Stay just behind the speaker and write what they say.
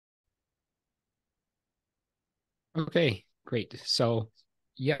Okay, great. So,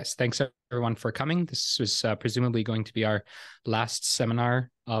 yes, thanks everyone for coming. This was presumably going to be our last seminar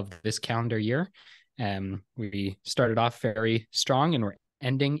of this calendar year. We started off very strong and we're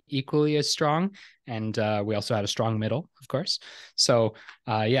ending equally as strong. And we also had a strong middle, of course. So,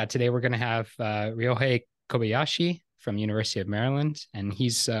 yeah, today we're going to have Ryohei Kobayashi from University of Maryland, and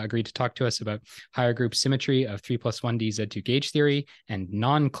he's agreed to talk to us about higher group symmetry of 3+1D Z2 gauge theory and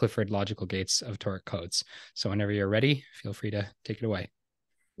non-Clifford logical gates of toric codes. So whenever you're ready, feel free to take it away.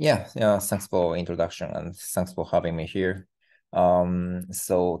 Yeah, thanks for introduction and thanks for having me here.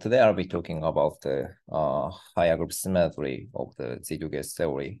 So today I'll be talking about the higher group symmetry of the Z2 gauge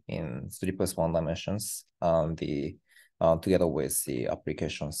theory in 3+1 dimensions, together with the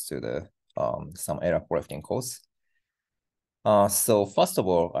applications to the some error correcting codes. So first of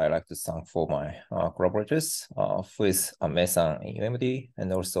all, I'd like to thank for my collaborators, who is Maissam in UMD,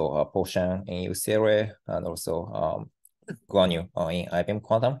 and also Po-Shen in UCLA, and also Guanyu in IBM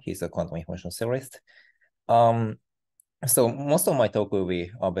Quantum. He's a quantum information theorist. So most of my talk will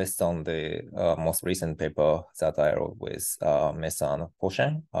be based on the most recent paper that I wrote with Maissam and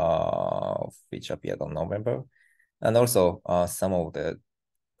Po-Shen, which appeared on November. And also some of the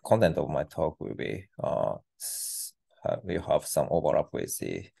content of my talk will be will have some overlap with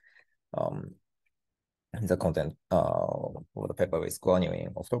the content of the paper with Guanyu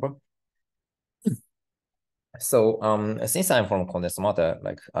in October. So since I'm from condensed matter,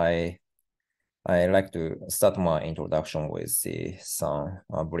 like I like to start my introduction with some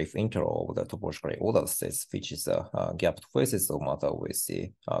brief intro of the topologically ordered states, which is gapped phases of matter with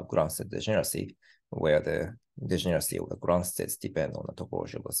the ground state degeneracy, where the degeneracy of the ground states depend on the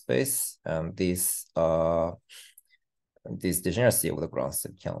topology of the space. And this degeneracy of the ground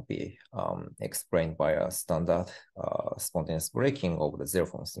state can be explained by a standard spontaneous breaking of the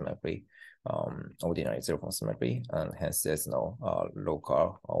zero-form symmetry, ordinary zero-form symmetry, and hence there's no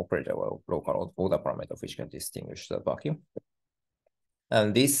local operator or local order parameter which can distinguish the vacuum.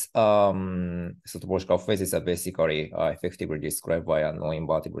 And these topological phases are basically effectively described by a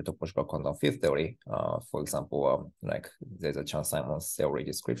non-invertible topological quantum field theory. For example, like there's a Chern-Simons theory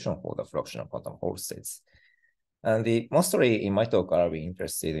description for the fractional quantum Hall states. And mostly in my talk, I'll be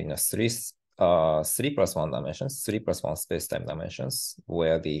interested in three plus one dimensions, 3+1 space-time dimensions,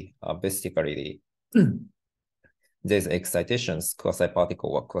 where basically there's excitations, quasi-particle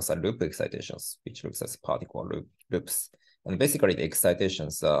or quasi-loop excitations, which looks as particle loops. And basically the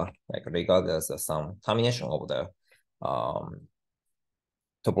excitations are like regarded as some termination of the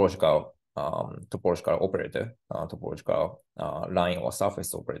topological operator, topological line or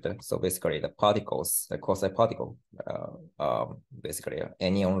surface operator. So basically the particles, the quasi-particle, basically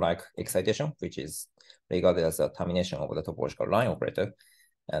anion-like excitation, which is regarded as a termination of the topological line operator.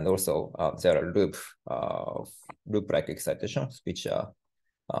 And also there are loop-like excitations, which are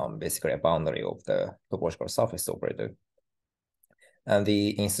basically a boundary of the topological surface operator. And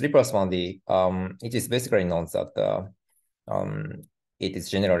in 3+1, it is basically known that it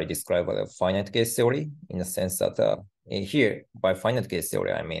is generally described as a finite case theory in the sense that here by finite case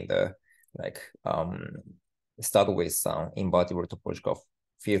theory, I mean start with some invertible topological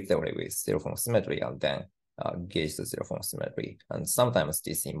field theory with zero-form symmetry and then gauge the zero-form symmetry. And sometimes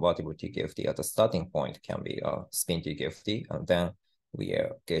this invertible TKFT at the starting point can be a spin TKFT, and then we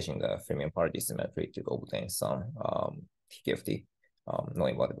are gauging the fermion parity symmetry to obtain some TKFT,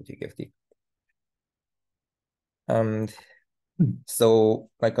 non-invertible TKFT. And so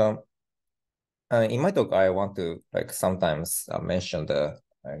like in my talk, I want to like sometimes mention the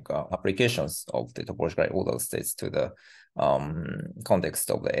applications of the topologically ordered states to the context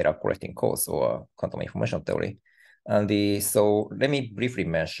of the error correcting codes or quantum information theory. And so let me briefly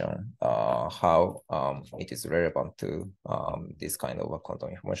mention how it is relevant to this kind of a quantum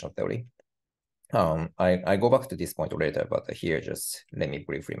information theory. I go back to this point later, but here just let me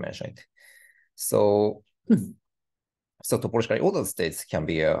briefly mention it. So topologically ordered states can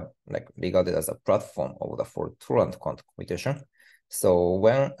be like regarded as a platform of the fault-tolerant quantum computation. So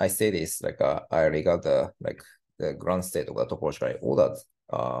when I say this, like I regard the ground state of the topologically ordered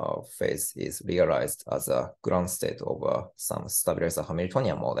phase is realized as a ground state of some stabilizer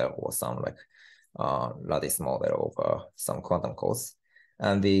Hamiltonian model or some like lattice model of some quantum codes.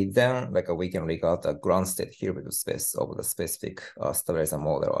 And then like we can regard the ground state Hilbert space of the specific stabilizer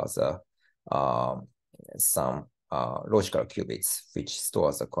model as some logical qubits which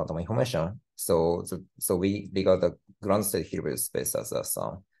stores the quantum information. So we regard the ground state Hilbert space as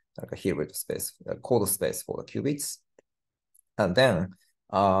some like a Hilbert space, a code space for the qubits. And then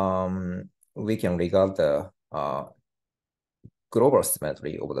we can regard the global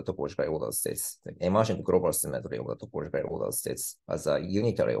symmetry of the topologically ordered states, the emergent global symmetry of the topologically ordered states as a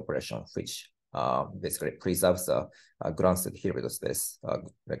unitary operation, which basically preserves the ground state Hilbert space,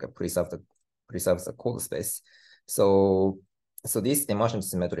 preserves the code space. So this emergent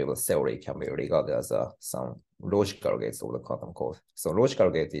symmetry of the theory can be regarded as some logical gates of the quantum code. So logical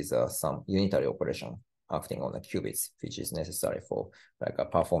gate is some unitary operation acting on the qubits, which is necessary for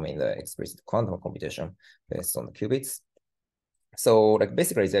performing the explicit quantum computation based on the qubits. So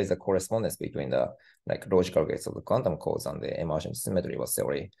basically there is a correspondence between the logical gates of the quantum codes and the emergent symmetry of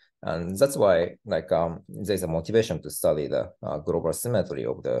theory. And that's why there's a motivation to study the global symmetry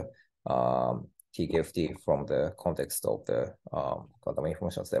of the TKFT from the context of the quantum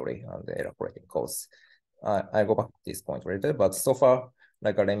information theory and the elaborating codes. I'll go back to this point later, but so far,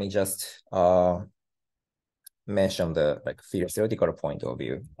 let me just mention the theoretical point of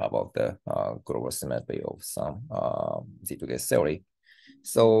view about the global symmetry of some Z2 theory.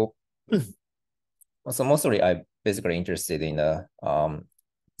 So mostly I'm basically interested in the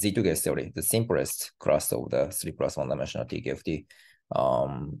Z2 theory, the simplest class of the 3+1 dimensional TKFT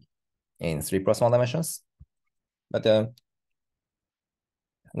in 3+1 dimensions. But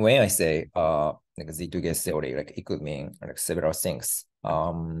when I say Z2 theory, it could mean several things.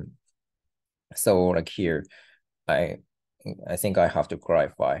 So here, I think I have to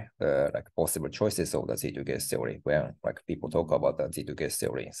clarify the possible choices of the Z2 theory when people talk about the Z2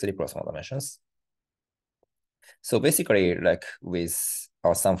 theory in 3+1 dimensions. So basically, with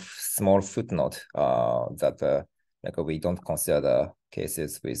some small footnote that we don't consider the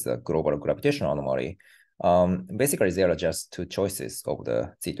cases with the global gravitational anomaly. Basically, there are just two choices of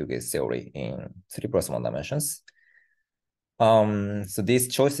the Z2 theory in 3+1 dimensions. So these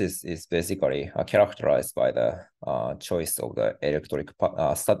choices is basically characterized by the choice of the electric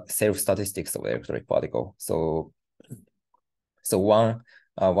self-statistics of the electric particle. So one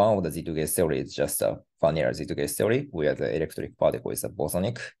of the Z2 theory is just a vanilla Z2 theory where the electric particle is a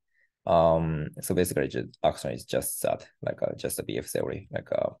bosonic. So basically, actually, it's just that, just a BF theory,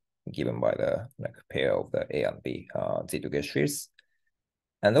 given by the pair of the A and B Z2 spheres.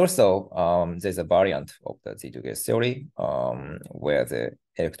 And also, there's a variant of the Z2 theory where the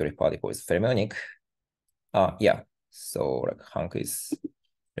electric particle is fermionic. Yeah. So Hank is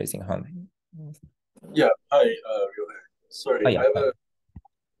raising hand. Yeah. Hi, Ryohei. Sorry, yeah.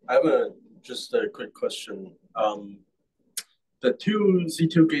 I have just a quick question. The two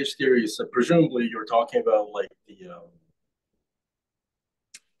Z2 gauge theories, presumably you're talking about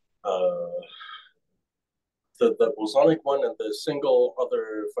the bosonic one and the single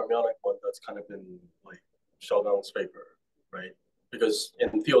other fermionic one that's kind of been Sheldon's paper, right? Because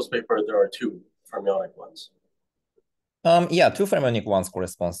in Theo's paper there are two fermionic ones. Yeah, two fermionic ones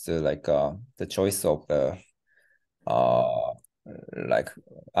corresponds to the choice of the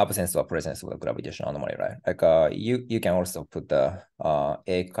absence or presence of the gravitational anomaly, right? You can also put the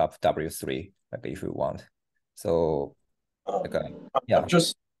A cup W3 if you want. So yeah. I'm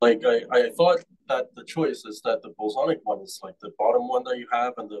just I thought that the choice is that the bosonic one is the bottom one that you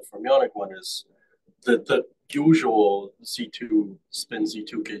have, and the fermionic one is the usual Z2 spin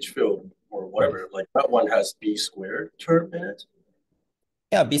Z2 gauge field or whatever. Right. That one has B squared term in it.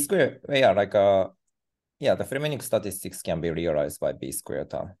 Yeah, B squared. Yeah, yeah, the fermionic statistics can be realized by B squared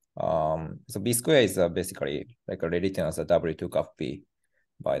term. So B squared is basically written as a W2 cup B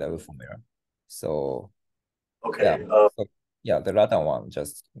by the formula. So okay. Yeah, the latter one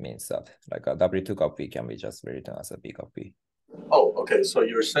just means that a W2 cup B can be just written as a B cup B. Oh, okay. So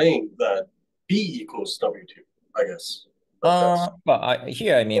you're saying that B equals W2, I guess. But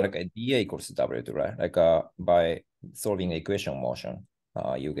here I mean a dA equals W2, right? By solving the equation motion,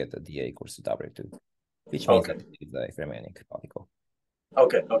 you get the dA equals W2, which means that it is a fermionic particle.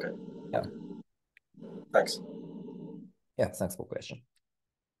 Okay. Yeah. Thanks. Yeah, thanks for the question.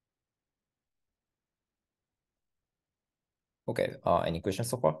 Okay, any questions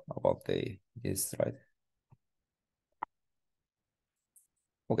so far about this slide?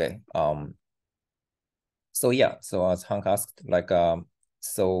 Okay, so yeah, so as Hank asked,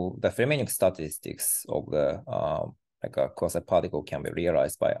 so the fermionic statistics of the quasi-particle can be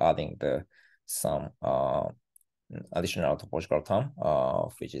realized by adding some additional topological term,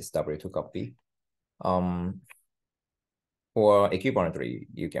 which is W2 cup B. Or equivalently,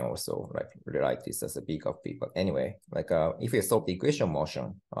 you can also rewrite this as a B cup B. But anyway, if you solve the equation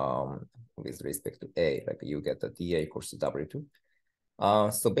motion with respect to A, you get the dA equals to W2.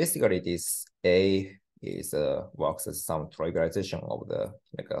 So basically, this A is works as some trivialization of the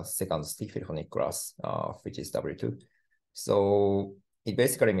second Stiefel-Honig class, which is W2. So it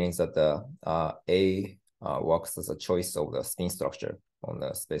basically means that the A works as a choice of the spin structure on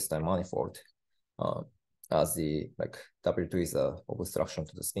the space-time manifold, as the W2 is a obstruction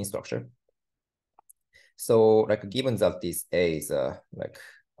to the spin structure. So given that this A is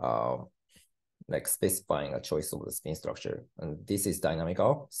specifying a choice of the spin structure, and this is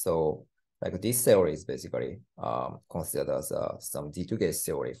dynamical, so this theory is basically considered as some Z2 gauge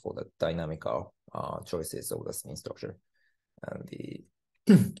theory for the dynamical choices of the spin structure. And the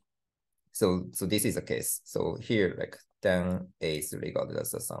so this is the case. So here then A is regarded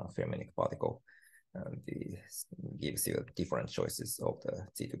as some fermionic particle, and this gives you different choices of the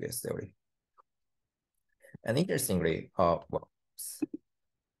Z2 gauge theory. And interestingly,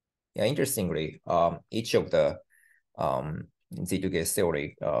 each of the Z2 gauge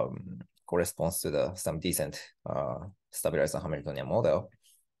theory corresponds to some decent stabilized Hamiltonian model.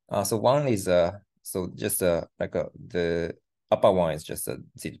 So one is just the upper one is just a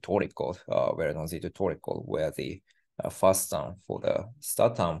Z2 toric, well-known Z2 toric, where the first term for the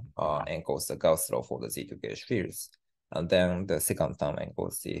start term encodes the Gauss law for the Z2 gauge fields, and then the second term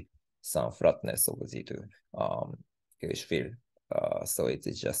encodes some flatness of the Z2 gauge field. So it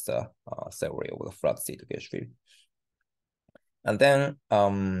is just a theory of the flat Z2 gauge field. And then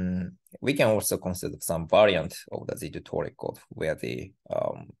we can also consider some variant of the Z2 toric code where the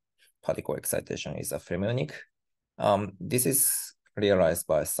particle excitation is a fermionic. This is realized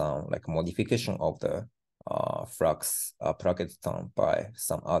by some modification of the flux bracket term by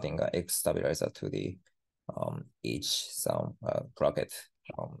some adding an X stabilizer to the each some bracket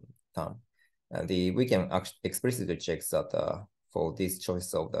term. And we can explicitly check that for this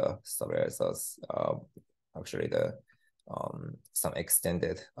choice of the stabilizers, actually the some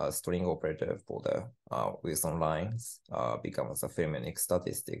extended string operator for the Wilson lines becomes a fermionic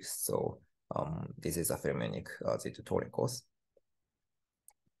statistics. So this is a fermionic Z2 toric cause.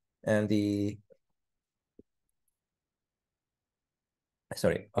 And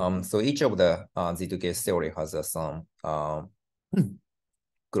so each of the Z2 gauge theory has some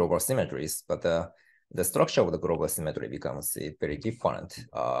global symmetries, but the structure of the global symmetry becomes very different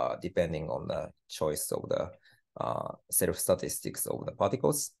depending on the choice of the self-statistics of the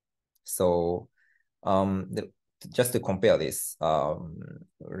particles. So just to compare this,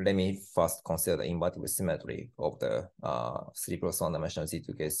 let me first consider the invertible symmetry of the 3+1 dimensional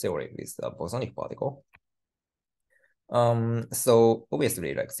Z2 gauge theory with the bosonic particle. So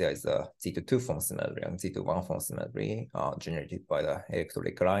obviously, there is a Z2 two-form symmetry and Z2 one-form symmetry generated by the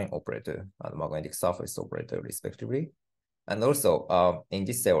electric line operator and magnetic surface operator, respectively. And also, in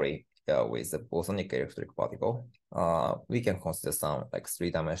this theory, with the bosonic electric particle, we can consider some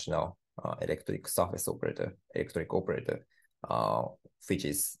three-dimensional electric operator, which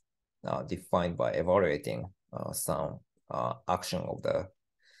is defined by evaluating some action of the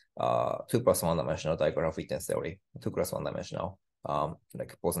 2+1 dimensional diagonal fitness theory, 2+1 dimensional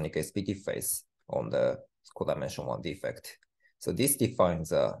bosonic SPT phase on the codimension 1 defect. So this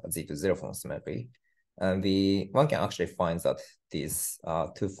defines a Z2 zero-form symmetry. And one can actually find that these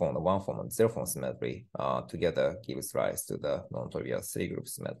two-form, one-form, and zero-form symmetry together gives rise to the non-trivial three-group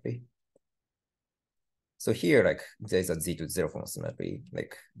symmetry. So here, there's a Z2 zero-form symmetry.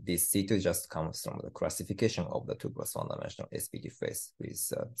 This Z2 just comes from the classification of the 2+1 dimensional SPT phase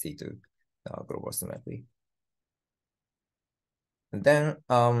with Z2 global symmetry. And then,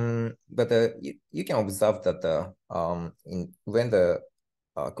 you can observe that when the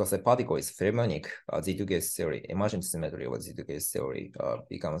because the particle is fermionic, Z2 gauge theory, emergent symmetry of Z2 gauge theory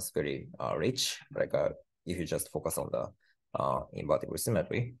becomes very rich, if you just focus on the invertible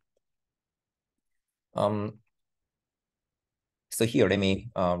symmetry. So here, let me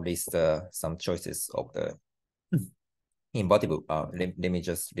list some choices of the invertible. Let me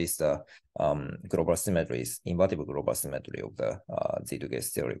just list the global symmetries, invertible global symmetry of the Z2 gauge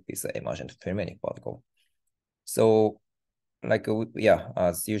theory with the emergent fermionic particle. So,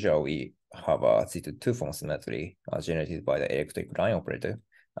 as usual, we have a Z2 two-form symmetry generated by the electric line operator,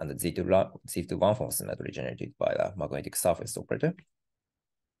 and the Z2 one-form symmetry generated by the magnetic surface operator.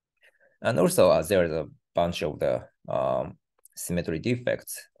 And also, there is a bunch of the symmetry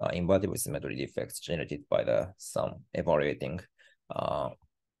defects, invertible symmetry defects generated by some evaluating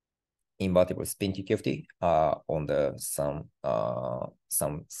invertible spin TQFT on the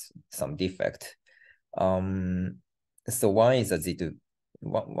some defect. So one is a Z2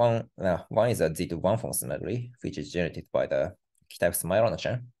 one-form symmetry, which is generated by the Kitaev-Majorana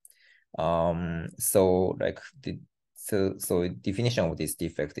chain. So so definition of this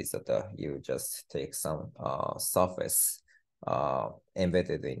defect is that you just take some surface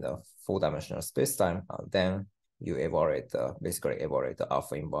embedded in the four-dimensional space-time, then you basically evaluate the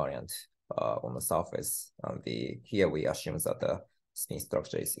alpha invariant on the surface, and here we assume that the spin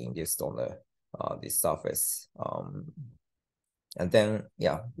structure is induced on the this surface. And then,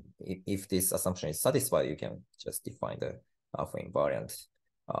 yeah, if this assumption is satisfied, you can just define the alpha invariant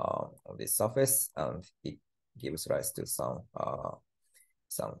on this surface, and it gives rise to some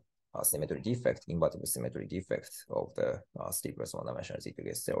symmetry defect, invertible symmetry defect of the sleepless one-dimensional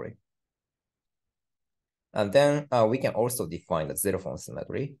Z2-gauge theory. And then we can also define the zero-form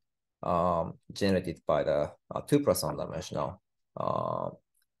symmetry generated by the 2 plus one-dimensional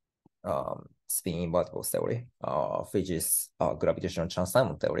spin invertible theory, which is gravitational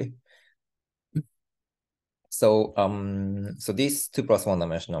chance-Simon theory. So, so this 2 plus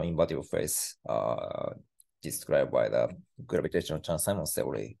one-dimensional invertible phase described by the gravitational chance-Simon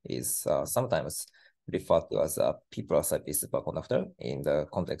theory is sometimes referred to as a p+ip superconductor in the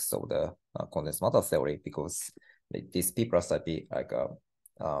context of the condensed matter theory, because this p+ip like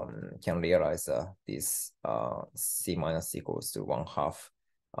can realize this c minus equals to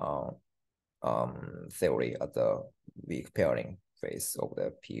 1/2 theory at the weak pairing phase of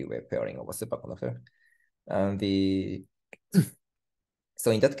the p wave pairing of a superconductor. And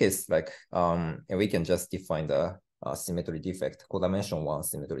so in that case, like we can just define the symmetry defect, codimension 1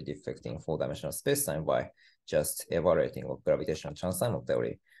 symmetry defect in 4-dimensional spacetime by just evaluating of gravitational chance-Simon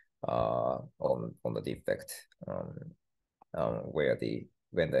theory on the defect, where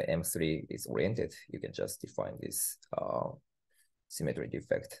when the M3 is oriented, you can just define this symmetry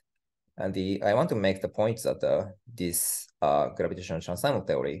defect. And I want to make the point that this gravitational chance-Simon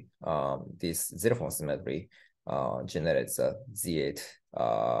theory, this zero-form symmetry generates a Z8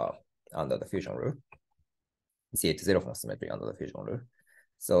 under the fusion rule. Z8 zero-form symmetry under the fusion rule.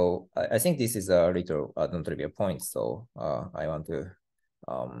 So I think this is a little non-trivial point. So I want to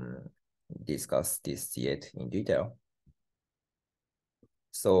discuss this Z8 in detail.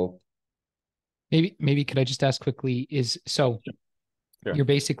 So maybe could I just ask quickly, Sure. You're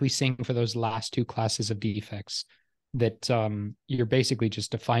basically saying for those last two classes of defects that you're basically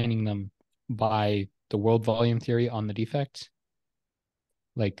just defining them by the world volume theory on the defect?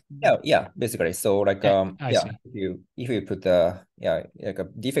 Like yeah, basically. So like I see. if you put like a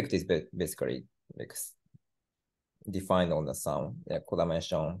defect is basically like defined on the some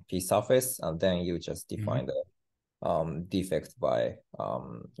codimension p surface, and then you just define the defect by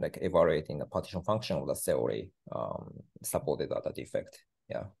like evaluating the partition function of the theory supported at the defect.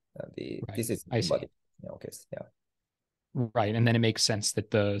 Yeah, Right. this is body case. Yeah. Right, and then it makes sense that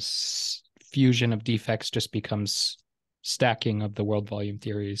the fusion of defects just becomes stacking of the world volume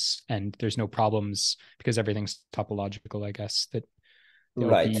theories, and there's no problems because everything's topological, I guess, that the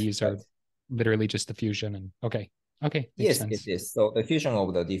OPEs are literally just the fusion. And okay, makes sense. It is. So the fusion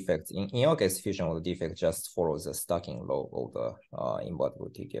of the defect, in your case, fusion of the defect just follows the stacking law of the invertible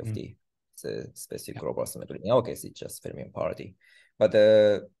TKFT, the specific global symmetry. In our case, it's just fermion parity. But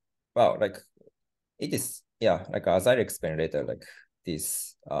well, like it is, yeah, like as I explain later, like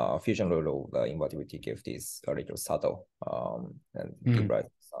this fusion rule of the invertible TKFT is a little subtle and give rise to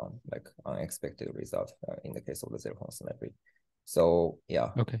some like unexpected result in the case of the zero-form symmetry. So yeah.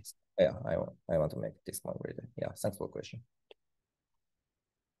 Okay. Yeah, I want to make this point later. Yeah, thanks for the question.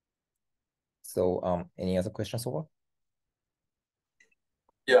 So any other questions so far?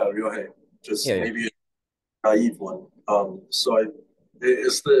 Yeah, Ryohei, just maybe a naive one. So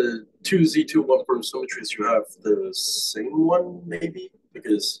is the two Z2 one-form symmetries you have the same one, maybe?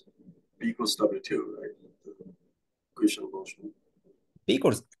 Because B equals W2, right? The equation of motion. B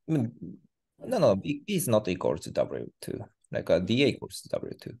equals, no, B is not equal to W2. Like dA equals to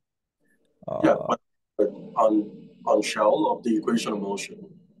W2. Yeah, but on shell of the equation of motion.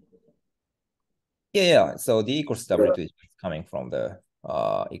 Yeah. So D equals to W2 is coming from the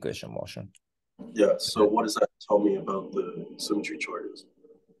equation motion. Yeah. So what does that tell me about the symmetry charges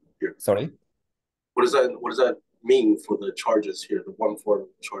here? Sorry. What does that mean for the charges here? The one-form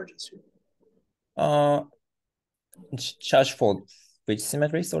charges here. Charge for which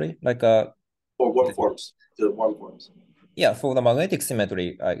symmetry? Sorry, like for one-forms. The one-forms. Yeah, for the magnetic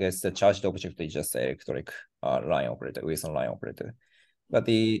symmetry, I guess the charged object is just the electric line operator, Wilson line operator. But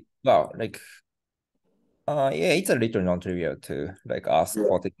it's a little non-trivial to like ask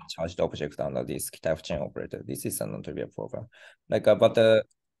what is the charged object under this type chain operator. This is a non-trivial problem.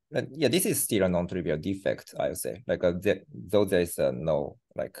 This is still a non-trivial defect, I would say. Though there is no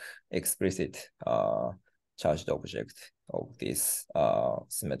like explicit charged object of this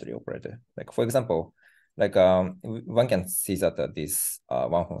symmetry operator. Like for example, one can see that this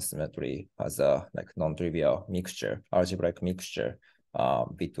one-form symmetry has a like non-trivial mixture, algebraic mixture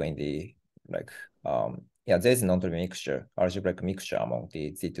between the there is non-trivial mixture, algebraic mixture among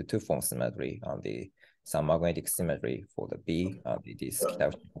the two-form symmetry and some magnetic symmetry for the B and this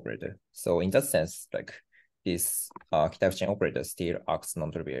Kita-Hsin operator. So in that sense, like this Kita-Hsin operator still acts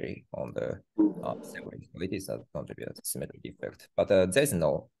non-trivially on the theory. So it is a non-trivial symmetry defect, but there is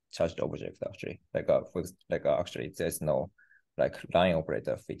no charged object actually. Actually there is no like line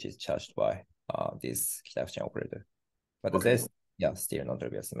operator which is charged by this Kita-Hsin operator, but there's still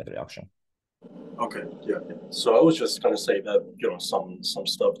non-trivial symmetry action. Okay, yeah. So I was just gonna say that some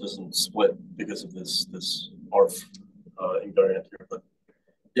stuff doesn't split because of this ARF invariant here, but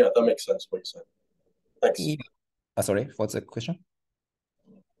yeah, that makes sense what you said. Thanks. Yeah. Sorry, what's the question?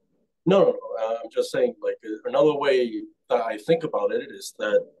 No. I'm just saying, like, another way that I think about it is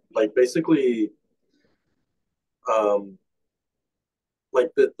that, like, basically, like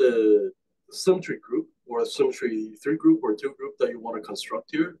the symmetry group or symmetry 3 group or 2 group that you want to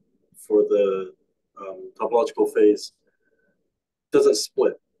construct here for the topological phase doesn't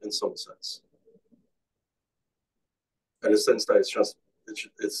split in some sense. In a sense that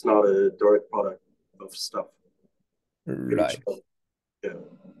it's not a direct product of stuff. Right. Yeah.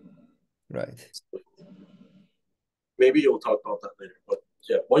 Right. Maybe you'll talk about that later, but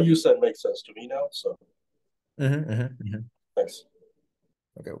yeah, what you said makes sense to me now. So thanks.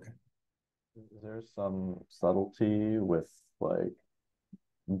 Okay. Is there some subtlety with like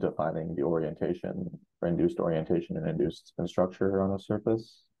defining the orientation or induced orientation and induced spin structure on a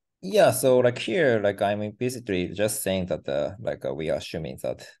surface? Yeah, so like here, like I'm basically just saying that we are assuming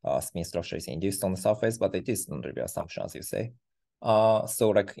that spin structure is induced on the surface, but it is non-trivial assumption, as you say.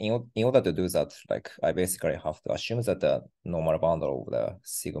 So like in order to do that, like I basically have to assume that the normal boundary of the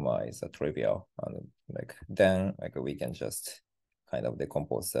sigma is trivial, and like then like we can just kind of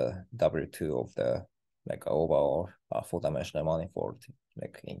decompose the W2 of the like overall 4-dimensional manifold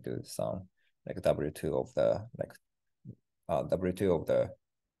like into some like W2 of the W2 of the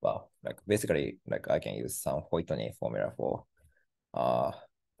like basically like I can use some Hoytoni formula for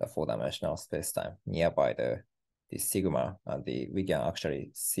the 4-dimensional space-time nearby the sigma, and we can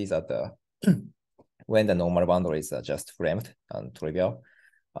actually see that when the normal boundaries are just framed and trivial,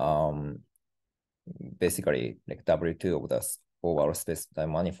 basically like W2 of the overall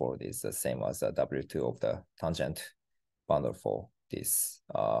space-time manifold is the same as the W2 of the tangent boundary for this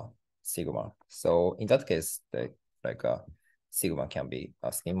sigma. So in that case, sigma can be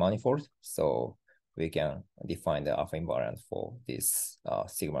a spin manifold, so we can define the alpha invariant for this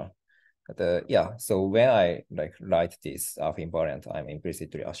sigma. So when I like write this alpha invariant, I'm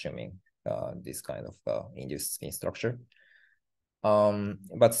implicitly assuming this kind of induced spin structure.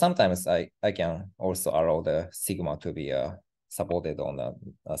 But sometimes I can also allow the sigma to be supported on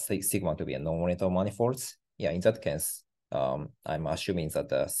sigma to be a non-unital manifolds. Yeah, in that case, I'm assuming that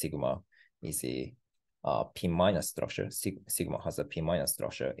the sigma is a p- structure. Sigma has a p-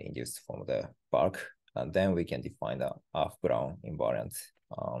 structure induced from the Bark, and then we can define the Brown invariant,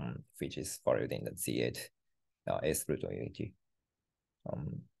 which is valued in the Z8 S Bruton unity.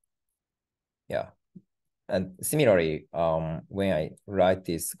 And similarly, when I write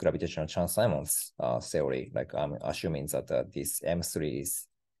this gravitational Chern-Simons theory, like I'm assuming that this M3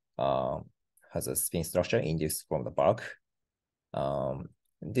 has a spin structure induced from the Bark.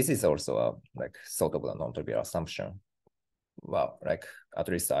 This is also a like sort of a non-trivial assumption. Well, like at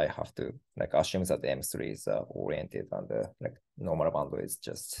least I have to like assume that the M3 is oriented and the like normal boundary is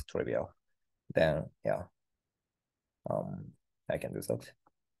just trivial. Then yeah, I can do that.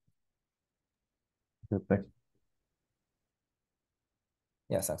 Good, thanks.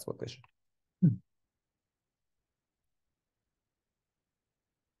 Yeah, thanks for the question.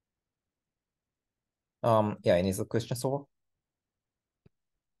 Yeah, any other questions so far?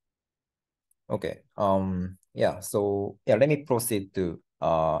 Okay. Let me proceed to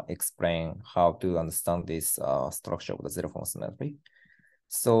explain how to understand this structure of the zero-form symmetry.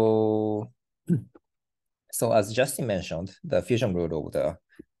 So as Justin mentioned, the fusion rule of the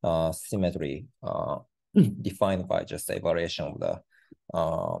symmetry defined by just the evaluation of the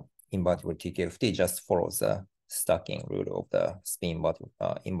invertible TKFT just follows the stacking rule of the spin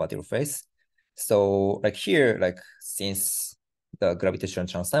invertible phase. So like here, like since the gravitational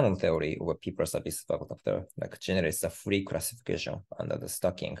Chern-Simons theory of a p+ip factor like generates a free classification under the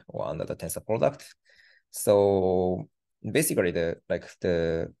stacking or under the tensor product. So basically the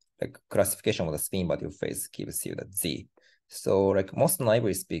classification of the spin invertible phase gives you the Z. So like most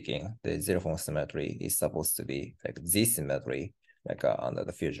naively speaking, the zero-form symmetry is supposed to be like Z symmetry like under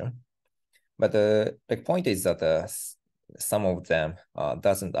the fusion. But the point is that some of them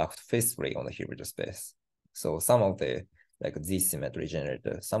doesn't act faithfully on the Hilbert space. So some of the like Z symmetry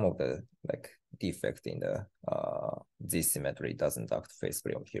generator, some of the like defect in the Z symmetry doesn't act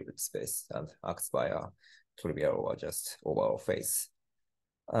faithfully on Hilbert space and acts by a trivial or just overall phase.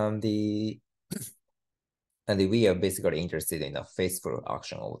 And we are basically interested in a faithful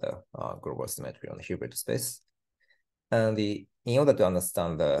action of the global symmetry on the Hilbert space. And in order to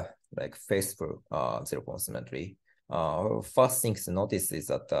understand the faithful zero-point symmetry, first thing to notice is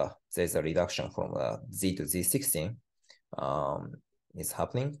that there's a reduction from Z to Z16 is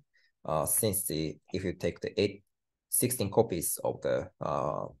happening. Since if you take the 16 copies of the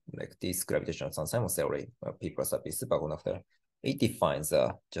this gravitational Sun-Simon theory, p+ip superconductor, it defines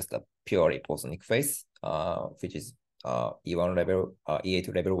just a purely bosonic phase, which is E1 level,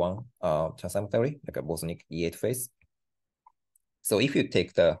 E8 level 1 Sun-Simon theory, like a bosonic E8 phase. So if you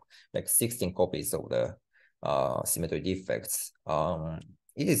take the 16 copies of the symmetry defects,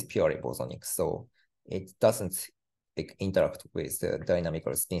 it is purely bosonic, so it doesn't interact with the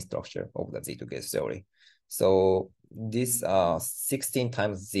dynamical spin structure of the Z2 gauge theory. So this 16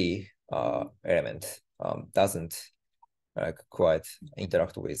 times Z element doesn't quite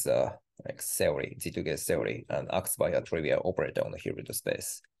interact with theory, Z2 gauge theory, and acts by a trivial operator on the Hilbert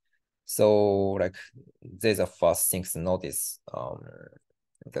space. So there's a first thing to notice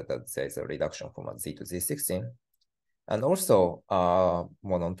that there's a reduction from Z to Z16. And also,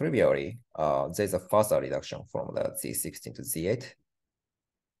 more non-trivially, there's a further reduction from the Z16 to Z8.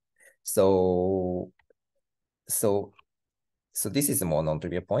 So this is a more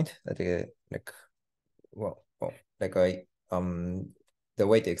non-trivial point. The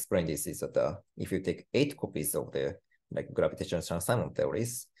way to explain this is that if you take 8 copies of the gravitational Chern-Simons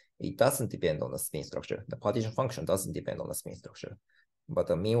theories, it doesn't depend on the spin structure. The partition function doesn't depend on the spin structure. But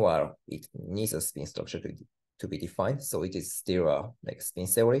meanwhile, it needs a spin structure to be defined. So it is still a spin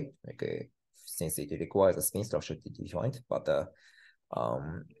theory, since it requires a spin structure to be defined. But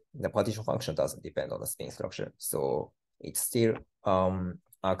the partition function doesn't depend on the spin structure. So it still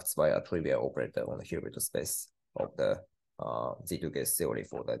acts by a trivial operator on the Hilbert space of the Z2 gauge theory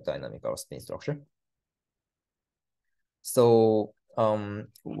for the dynamical spin structure. So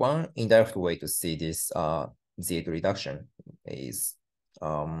one indirect way to see this Z8 reduction is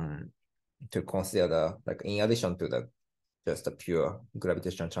to consider the, in addition to the just a pure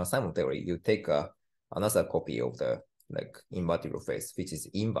gravitational Chern-Simons theory, you take another copy of the invertible phase, which is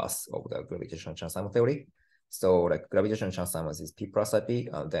inverse of the gravitational Chern-Simons theory. So gravitational Chern-Simons is p+ip,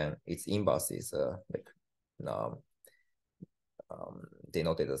 and then its inverse is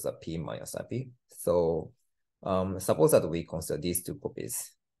denoted as a p-ip. So suppose that we consider these two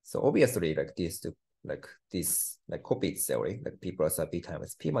copies. So obviously, these two, this copied theory, p+ip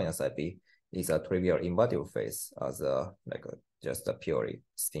times p-ip is a trivial invertible phase as just a purely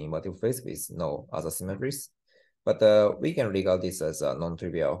spin invertible phase with no other symmetries. But we can regard this as a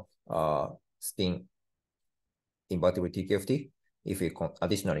non-trivial spin invertible TQFT if we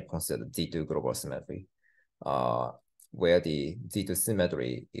additionally consider Z2 global symmetry, where the Z2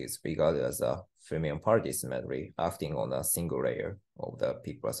 symmetry is regarded as a fermion parity symmetry acting on a single layer of the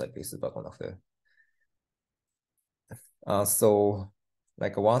p+ip superconductor. So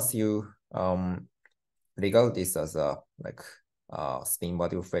once you regard this as a spin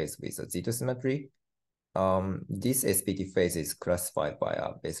invertible phase with a Z2 symmetry, this SPT phase is classified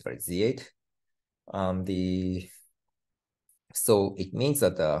by basically Z8. So it means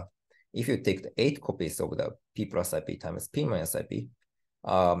that if you take the 8 copies of the p+ip times p-ip,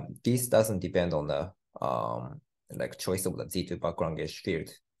 this doesn't depend on the choice of the Z2 background gauge field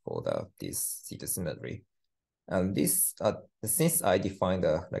for this Z2 symmetry. And this, since I defined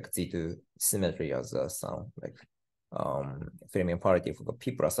the Z2 symmetry as some fermion parity for the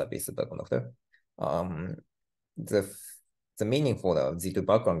p+ip superconductor, the meaning for the Z2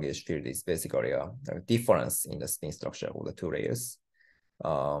 background gauge field is basically a difference in the spin structure of the two layers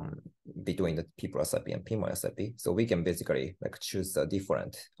between the p+ip and p-ip. So we can basically choose a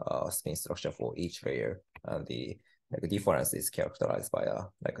different spin structure for each layer, and the difference is characterized by a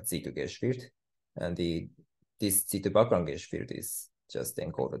Z2 gauge field, and this Z2 background gauge field is just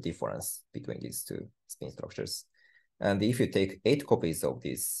then called the difference between these two spin structures. And if you take 8 copies of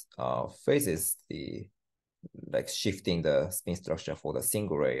these phases, the shifting the spin structure for the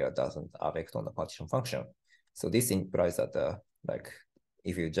single layer doesn't affect on the partition function. So this implies that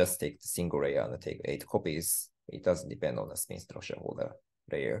if you just take the single layer and take 8 copies, it doesn't depend on the spin structure for the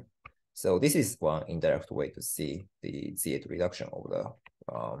layer. So this is one indirect way to see the Z8 reduction of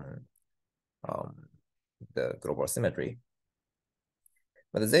the global symmetry.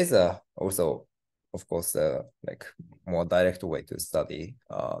 But there's also, of course, more direct way to study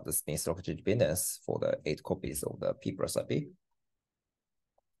the spin structure dependence for the 8 copies of the p+ip.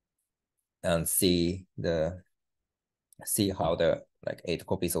 and see how the like 8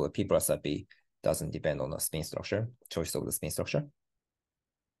 copies of the p+ip doesn't depend on the spin structure, choice of the spin structure.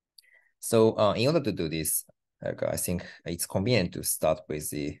 So in order to do this, like I think it's convenient to start with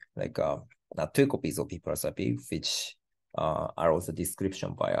the like 2 copies of p+ip, which allows the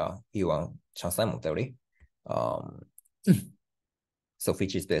description by a U1 Chern-Simons theory. So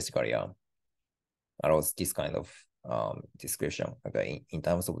which is basically allows this kind of description, okay, in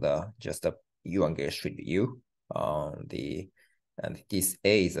terms of the just the U1 gauge field U. And this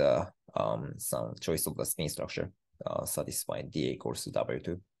A is some choice of the spin structure satisfying dA equals to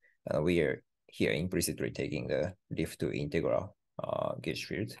W2. And we are here implicitly taking the lift to integral gauge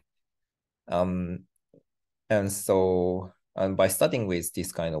field. And by starting with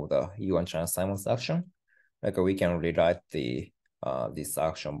this kind of the U1 Chern-Simons action, like we can rewrite the this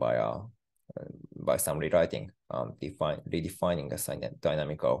action by some rewriting, redefining the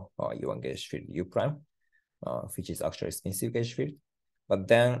dynamical U1 gauge field U prime, which is actually spin-sieve gauge field. But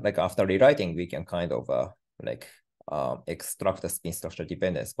then, like after rewriting, we can kind of extract the spin structure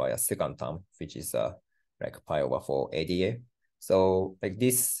dependence by a second term, which is like pi/4 ADA. So like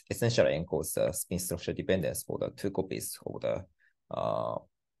this essentially encodes the spin structure dependence for the 2 copies of the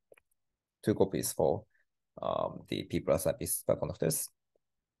 2 copies for the p+ip superconductors.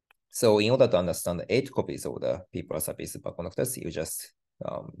 So in order to understand the 8 copies of the p+ip superconductors, you just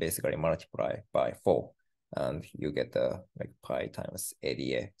basically multiply by 4, and you get the like pi times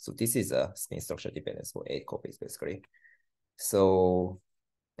ADA. So this is a spin structure dependence for 8 copies basically. So,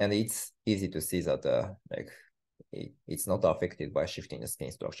 and it's easy to see that like it's not affected by shifting the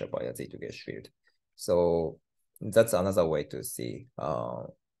spin structure by a Z2 gauge field. So that's another way to see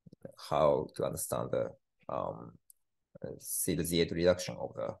how to understand the see the Z8 reduction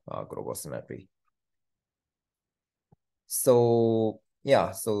of the global symmetry. So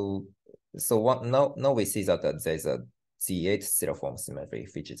yeah, so now we see that there's a Z8 zero-form symmetry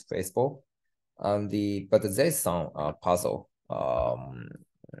which is feasible, and but there's some puzzle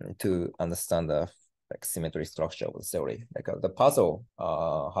to understand the like symmetry structure of the theory. Like the puzzle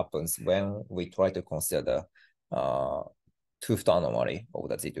happens when we try to consider the tooth anomaly of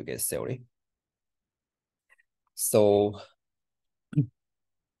the Z2 gauge theory. So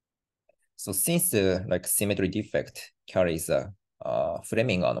since the like symmetry defect carries a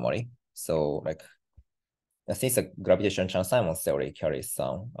Fleming anomaly, so like since the gravitational Chern-Simons theory carries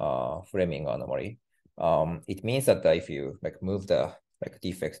some Fleming anomaly, it means that if you like move the like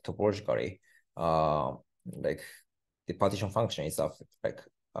defect topologically, like the partition function itself like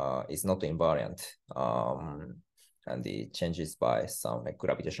is not invariant, and it changes by some like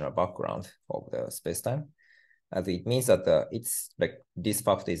gravitational background of the spacetime. And it means that it's like this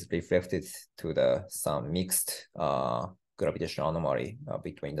fact is reflected to the some mixed gravitational anomaly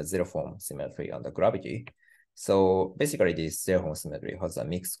between the zero-form symmetry and the gravity. So basically, this zero-form symmetry has a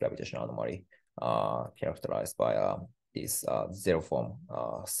mixed gravitational anomaly characterized by this zero-form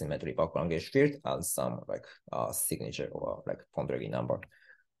symmetry background gauge field and some like signature or like Pondreggi number,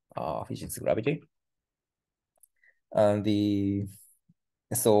 which is gravity. And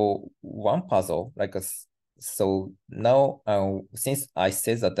so one puzzle like so now since I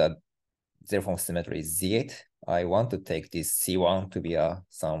said that the zero-form symmetry is Z8, I want to take this C1 to be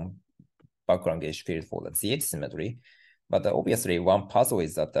some background gauge field for the Z8 symmetry. But obviously one puzzle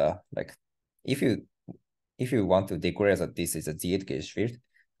is that like if you want to declare that this is a Z8 gauge field,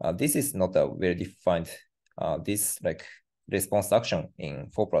 this is not a very defined, this like response action in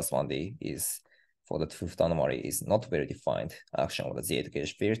 4+1D is for the tooth anomaly is not very defined action of the Z8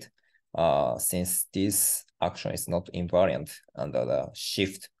 gauge field. Since this action is not invariant under the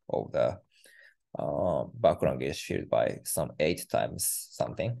shift of the background gauge field by some 8 times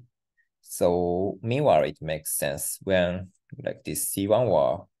something. So meanwhile, it makes sense when like this C1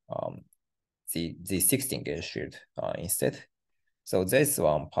 were the 16 gauge field instead. So there's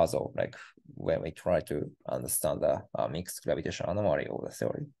one puzzle like when we try to understand the mixed gravitational anomaly of the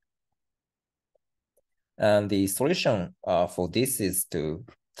theory. And the solution for this is to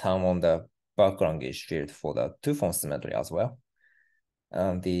turn on the background gauge field for the two-form symmetry as well.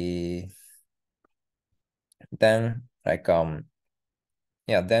 And then like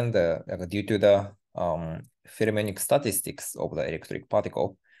then due to the fermionic statistics of the electric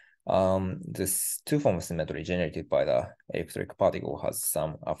particle, this two-form symmetry generated by the electric particle has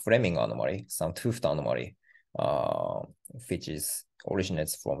some Fleming anomaly, some tooth anomaly, which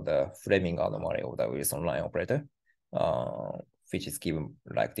originates from the Fleming anomaly of the Wilson line operator, which is given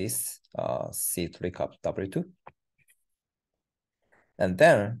like this, C toric up W2. And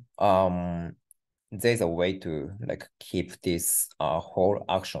then there's a way to like keep this whole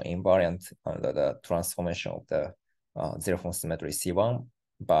action invariant under the transformation of the zero form symmetry C1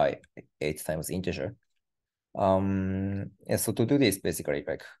 by 8 times integer. And so to do this, basically,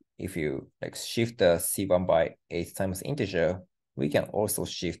 like if you like shift the C1 by 8 times integer, we can also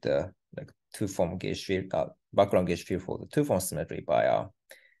shift the like two-form gauge field, background gauge field for the two-form symmetry by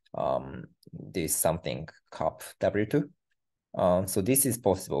this something cup W2. So this is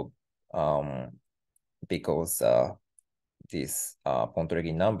possible because this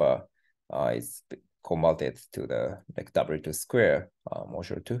Pontryagin number is converted to the like W2 square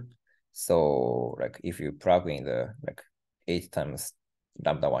modulo 2. So like if you plug in the like 8 times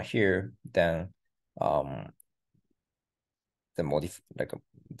lambda 1 here, then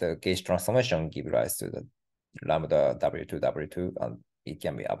the gauge transformation give rise to the lambda W2 and it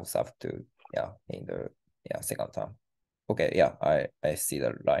can be absorbed to in the second term. Okay, I see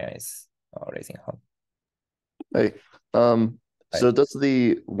that Ryan is raising hand. Hey, so does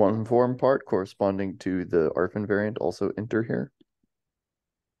the one form part corresponding to the ARF invariant also enter here?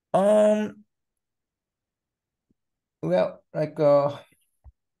 Well, like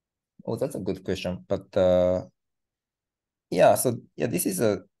that's a good question, but this is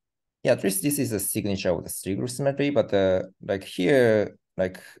a at least this is a signature of the three-group symmetry, but like here,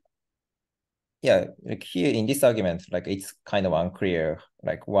 like here in this argument, like it's kind of unclear,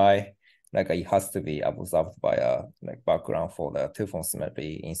 like why, like it has to be observed by a like background for the two-form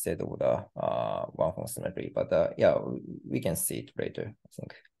symmetry instead of the one-form symmetry. But we can see it later, I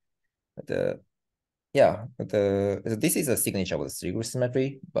think. But this is a signature of the three-group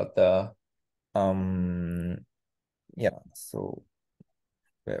symmetry, but so.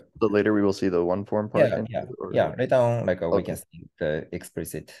 So later we will see the one form part. Later on, like we can see the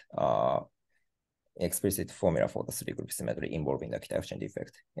explicit formula for the three-group symmetry involving the Kita-Hsin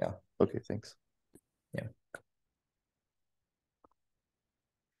defect. Yeah. Okay, thanks. Yeah.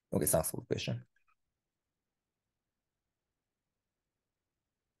 Okay, thanks for the question.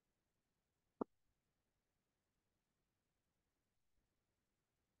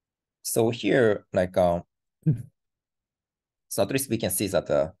 So here, like, so at least we can see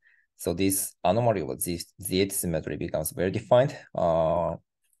that, so this anomaly of Z8 symmetry becomes very defined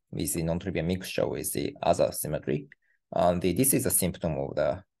with the non-trivial mixture with the other symmetry. And this is a symptom of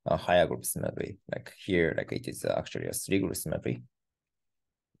the higher group symmetry. Like here, like it is actually a three-group symmetry.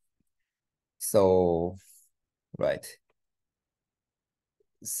 So, right.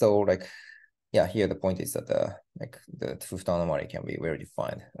 So like, here the point is that like the fifth anomaly can be well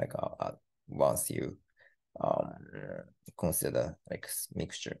defined. Like once you consider like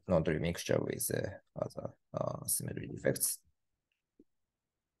mixture, non-trivial mixture with other symmetry defects.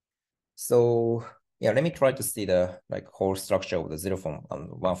 So let me try to see the like whole structure of the zero form and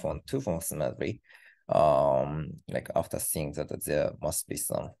one form, two form symmetry. Like after seeing that there must be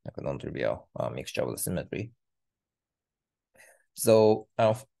some like a non-trivial mixture of the symmetry. So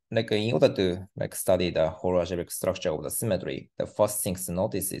like in order to like study the whole algebraic structure of the symmetry, the first thing to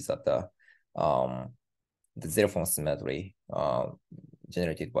notice is that the zero form symmetry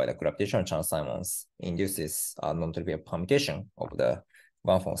generated by the gravitational Chern-Simons induces a non-trivial permutation of the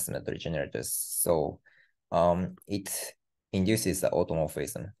one form symmetry generators. So it induces the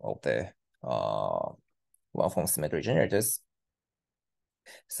automorphism of the one form symmetry generators.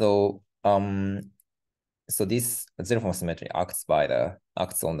 So so this zero form symmetry acts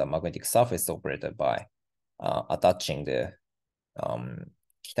on the magnetic surface operator by attaching the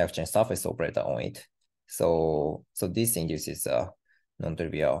Kita-Hsin surface operator on it. So this induces a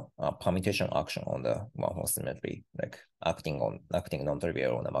non-trivial permutation action on the one form symmetry, like acting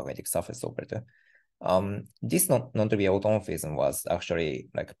non-trivial on the magnetic surface operator. This non-trivial automorphism was actually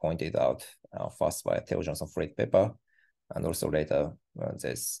like pointed out first by Theo Johnson-Fried paper, and also later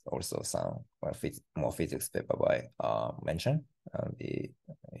there's also some more physics paper by Maissam and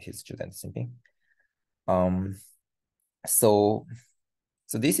his student Simping. So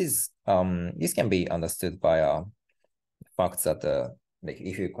this is this can be understood by fact that like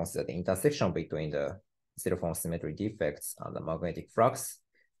if you consider the intersection between the zero form symmetry defects and the magnetic flux,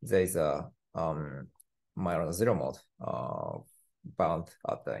 there is a Maillard zero mode bound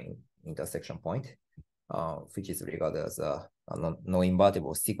at the intersection point, which is regarded as a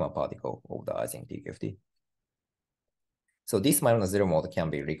non-invertible sigma particle of the Ising TQFT. So this Maillard zero mode can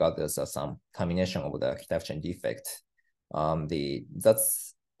be regarded as some termination of the Kita-Hsin defect.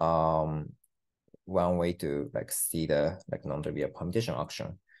 That's one way to like see the like non-trivial permutation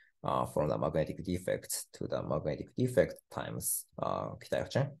action from the magnetic defect to the magnetic defect times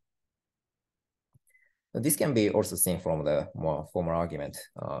Kita-Hsin. This can be also seen from the more formal argument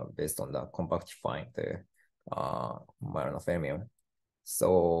based on the compactifying the Majorana fermion.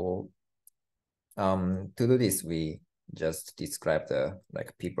 So to do this, we just describe the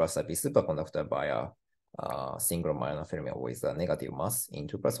like p+ip superconductor by a single Majorana fermion with a negative mass in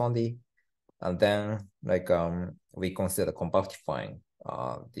 2+1D. And then like we consider compactifying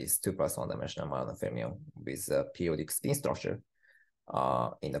this 2+1 dimensional Majorana fermion with a periodic spin structure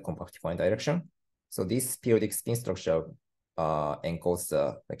in the compactifying direction. So this periodic spin structure encodes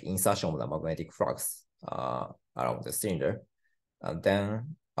the like insertion of the magnetic flux around the cylinder. And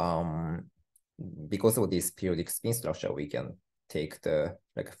then because of this periodic spin structure, we can take the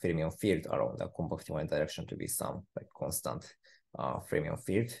like fermion field around the compactifying direction to be some like constant fermion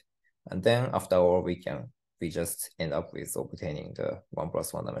field. And then after all, we just end up with obtaining the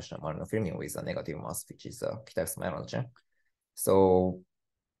 1+1 dimensional Majorana fermion with a negative mass, which is a Kitaev Majorana chain. So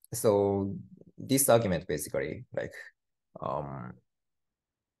this argument basically like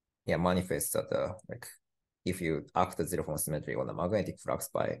manifests that like if you act the zero-form symmetry on the magnetic flux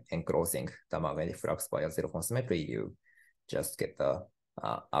by enclosing the magnetic flux by a zero-form symmetry, you just get the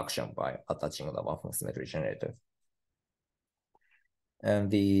action by attaching the one-form symmetry generator. And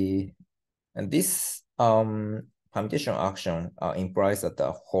this permutation action implies that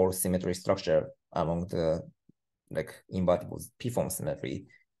the whole symmetry structure among the like invertible p-form symmetry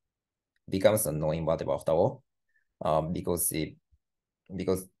becomes a non-invertible after all, because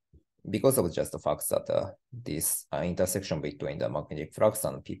of just the fact that this intersection between the magnetic flux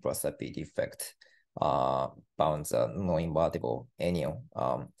and p+ip defect bounds a non-invertible anion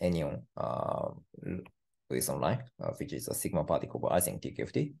Wilson line, which is a sigma particle of Ising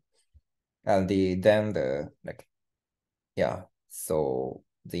TQFT. And so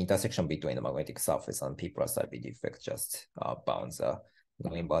the intersection between the magnetic surface and p+ip defect just bounds a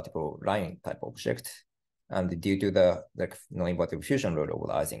non-invertible line type object. And due to the like non-invertible fusion rule of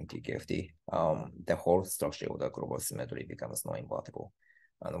the Ising TQFT, the whole structure of the global symmetry becomes non-invertible.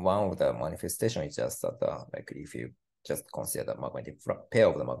 And one of the manifestations is just that like if you just consider the magnetic pair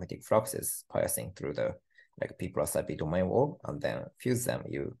of the magnetic fluxes passing through the like p+ip domain wall and then fuse them,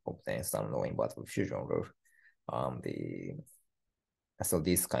 you obtain some non-invertible fusion rule. So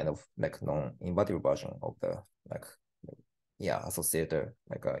this kind of like non-invertible version of the like associator,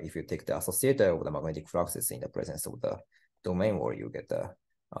 like if you take the associator of the magnetic fluxes in the presence of the domain wall, you get the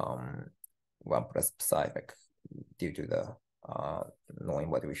 1 plus psi like due to the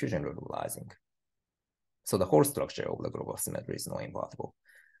non-invertible fusion rule of Ising. So the whole structure of the global symmetry is non-invertible,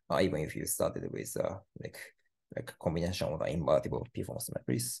 even if you started with like combination of the invertible p-form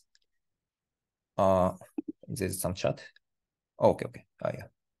symmetries. Is there some chat? Oh, okay. Yeah.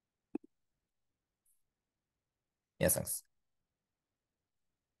 Yes, thanks.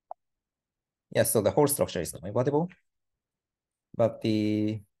 Yeah, so the whole structure is non-invertible. But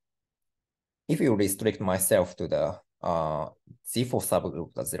if you restrict myself to the Z4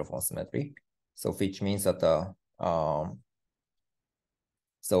 subgroup, the zero-form symmetry, so which means that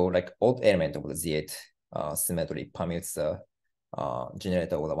so like odd element of the Z8 symmetry permutes the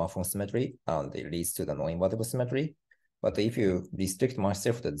generator of the one-form symmetry, and it leads to the non-invertible symmetry. But if you restrict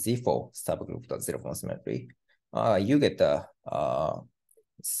myself to the Z4 subgroup, the zero-form symmetry, you get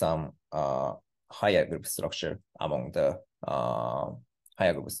some higher group structure among the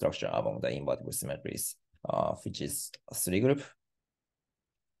invertible symmetries, which is a 3 group.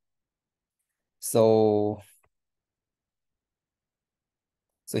 So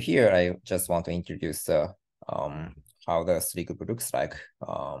here I just want to introduce how the 3 group looks like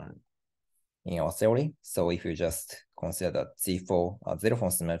in our theory. So if you just consider the Z4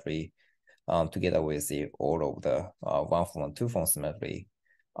 zero-form symmetry together with all of the 1-form and 2-form symmetry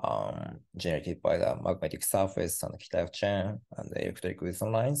generated by the magnetic surface and the Kitaev chain and the electric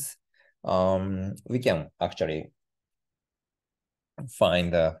Wilson lines, we can actually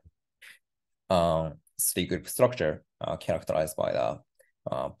find the 3-group structure characterized by the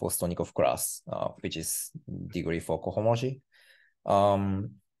Post-Tonikov class, which is degree for cohomology.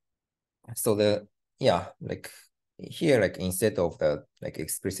 So here, instead of the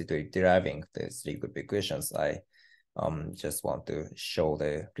explicitly deriving the 3-group equations, I just want to show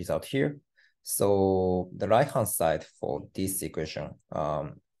the result here. So the right-hand side for this equation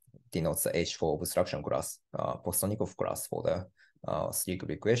denotes the H4 obstruction class, Post-Tonikov class for the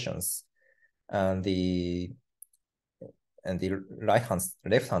 3-group equations, and the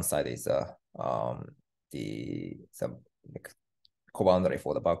left-hand side is the coboundary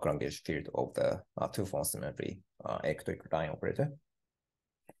for the background gauge field of the 2-form symmetry electric line operator.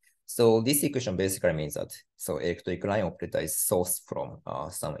 So this equation basically means that electric line operator is sourced from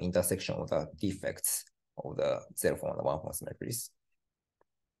some intersection of the defects of the 0 form and 1 form symmetries.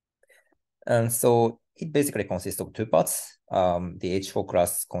 And so it basically consists of two parts. The H4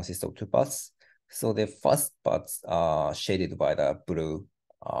 class consists of two parts. So the first part shaded by the blue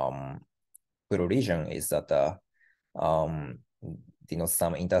region is that denotes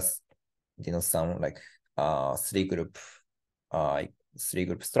some like three group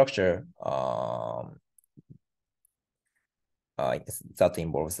structure that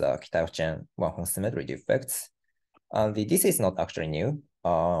involves the Hsin one form symmetry defects. And this is not actually new.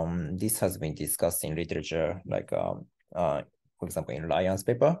 This has been discussed in literature, like for example, in Ryan's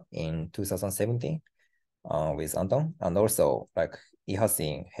paper in 2017 with Anton, and also like it has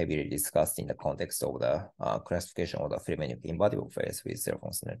been heavily discussed in the context of the classification of the fermionic invertible phase with zero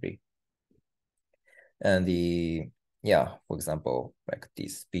form symmetry. And for example, like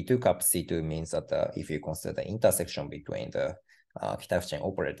this P2 cap C2 means that if you consider the intersection between the Hsin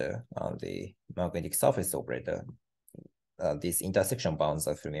operator and the magnetic surface operator, this intersection bounds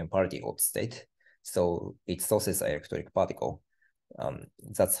the fermion parity of state. So it sources an electric particle.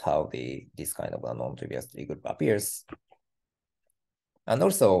 That's how this kind of a non-trivial three group appears. And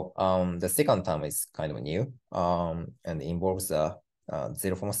also, the second term is kind of new and involves a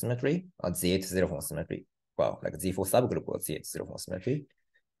zero form symmetry, a Z8 zero form symmetry. Well, like Z4 subgroup of Z8 zero form symmetry.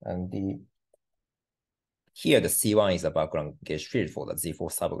 And here the C1 is a background gauge field for the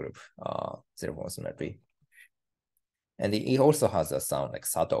Z4 subgroup zero form symmetry. And it also has some like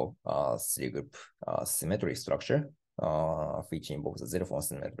subtle three group symmetry structure, which involves the zero form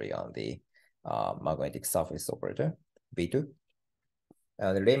symmetry on the magnetic surface operator B2.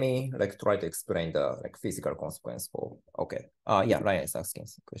 And let me like try to explain the like physical consequence for. Okay. Ryan is asking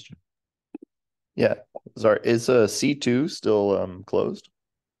some question. Yeah. Sorry. Is C2 still closed?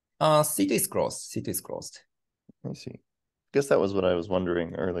 C2 is closed. C2 is closed. I see. I guess that was what I was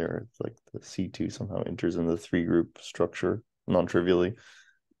wondering earlier. It's like the C2 somehow enters in the three group structure non-trivially.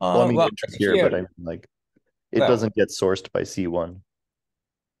 Well, I mean, enters here, but I mean, like it doesn't get sourced by C1.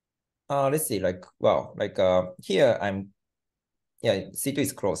 Let's see. Here C2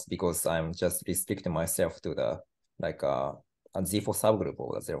 is closed because I'm just restricting myself to the like a Z4 subgroup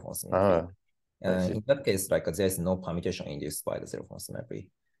of the zero form symmetry. And in that case, like there is no permutation induced by the zero form symmetry.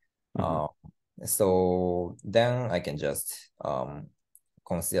 So then I can just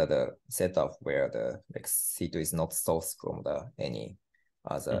consider the setup where the like C2 is not sourced from the any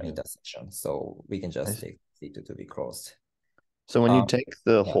other intersection. So we can just take C2 to be closed. So when you take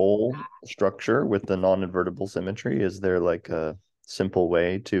the whole structure with the non-invertible symmetry, is there like a simple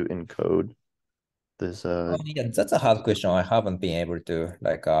way to encode this? That's a hard question. I haven't been able to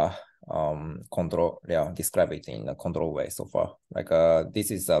like describe it in a control way so far. Like this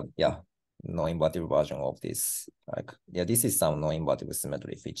is non-invertible version of this. Like this is some non-invertible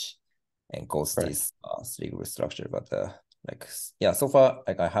symmetry which encodes this three group structure. But so far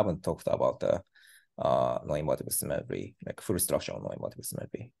like I haven't talked about the non-invertible symmetry, like full structure of non-invertible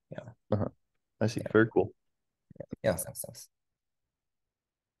symmetry. I see. Very cool. Thanks.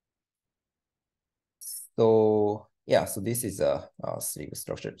 So so this is a three group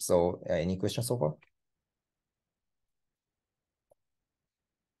structure. So any questions so far?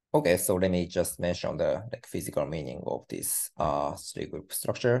 Okay, so let me just mention the like physical meaning of this three group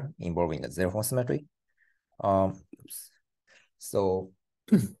structure involving the zero form symmetry. So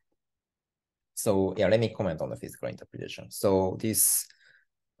let me comment on the physical interpretation. So this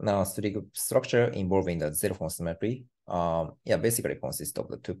now three group structure involving the zero form symmetry basically consists of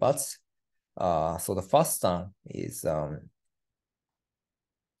the two parts. So the first term is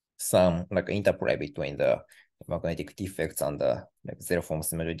some like interplay between the magnetic defects and the like zero form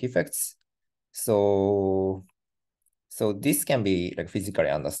symmetry defects. So this can be like physically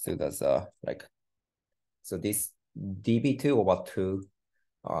understood as so this dB2 over 2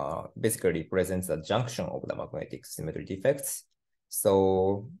 basically represents the junction of the magnetic symmetry defects.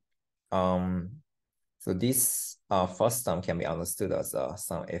 So this first term can be understood as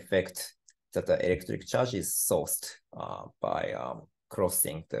some effect that the electric charge is sourced by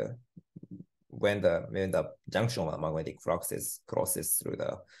crossing when the junction of the magnetic fluxes crosses through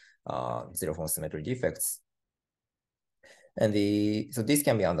the zero form symmetry defects. And so this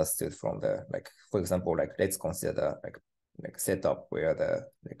can be understood from the for example, let's consider the like setup where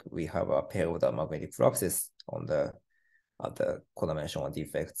we have a pair of the magnetic fluxes on the codimensional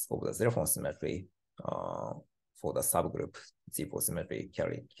defects of the zero form symmetry for the subgroup Z4 symmetry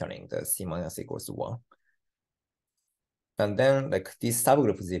carrying the C minus equals to 1. And then this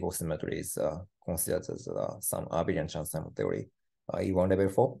subgroup Z4 symmetry is considered as some abelian chance theory E1 level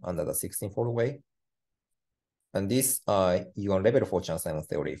 4 under the 16-fold way. And this Yuan level for Chern-Simons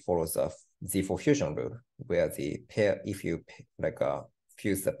theory follows a Z4 fusion rule, where the pair, if you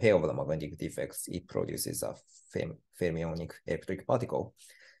fuse the pair of the magnetic defects, it produces a fermionic electric particle.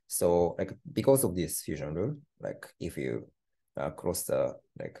 So like because of this fusion rule, like if you cross the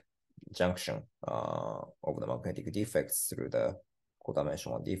like junction of the magnetic defects through the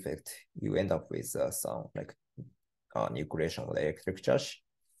codimensional defect, you end up with some like nucleation of the electric charge.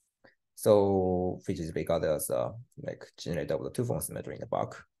 So which is regarded as like generator of the two-form symmetry in the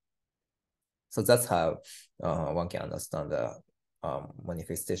back. So that's how one can understand the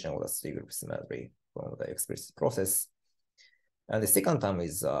manifestation of the three-group symmetry from the explicit process. And the second term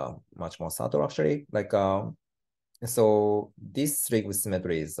is much more subtle actually. Like so this three-group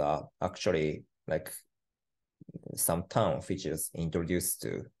symmetry is actually like some term which is introduced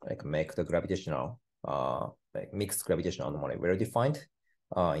to like make the gravitational like mixed gravitational anomaly well defined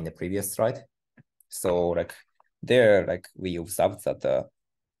in the previous slide. So like there, like we observed that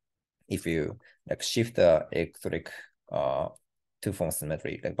if you like shift the electric two-form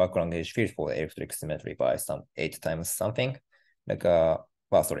symmetry, like background gauge field for the electric symmetry by some 8 times something, like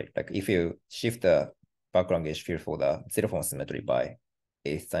well, sorry, like if you shift the background gauge field for the zero-form symmetry by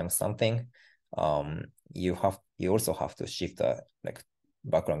 8 times something, you also have to shift the like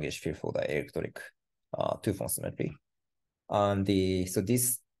background gauge field for the electric two-form symmetry. And so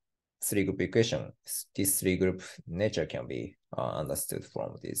this three-group equation, this three-group nature can be understood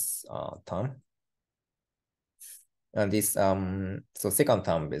from this term. And this so second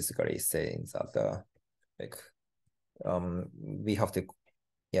term basically says that like we have to,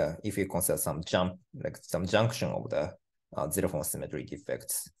 yeah, if you consider some junction of the zero-form symmetry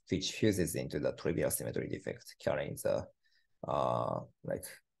defects, which fuses into the trivial symmetry defect carrying the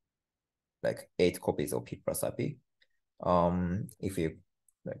like 8 copies of p+ip. If you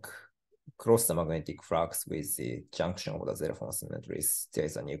like cross the magnetic flux with the junction of the zero-form symmetries, there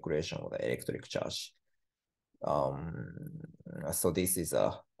is a nucleation of the electric charge. So this is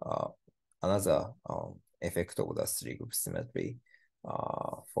another effect of the three-group symmetry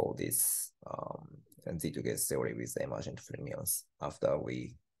for this Z2 gauge theory with the emergent fermions after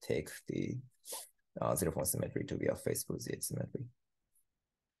we take the zero-form symmetry to be a faithful Z symmetry.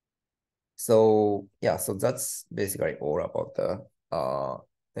 So yeah, so that's basically all about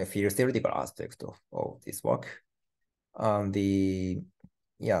the field theoretical aspect of this work.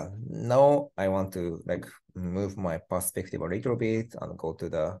 Yeah, now I want to like move my perspective a little bit and go to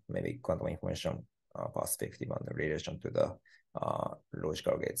the maybe quantum information perspective and the relation to the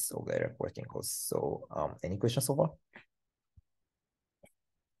logical gates of the electroplating codes. So any questions so far?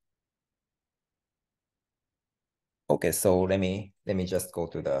 Okay, so let me just go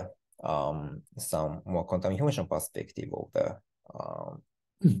to the some more quantum information perspective of the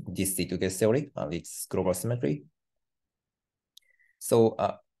this Z2 gauge theory and its global symmetry. So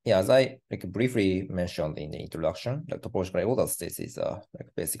yeah, as I like briefly mentioned in the introduction, the topological ordered states is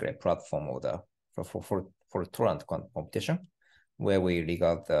like basically a platform of the for Torrent quantum computation, where we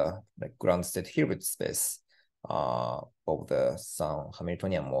regard the like ground state Hilbert space of some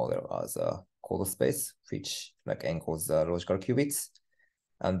Hamiltonian model as a code space, which like encodes the logical qubits,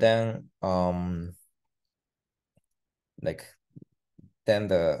 and then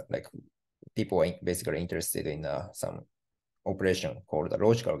the like people are basically interested in some operation called the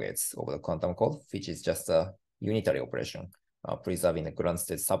logical gates of the quantum code, which is just a unitary operation preserving the ground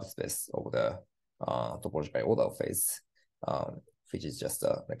state subspace of the topological order phase, which is just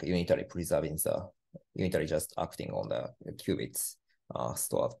like a unitary preserving the unitary just acting on the qubits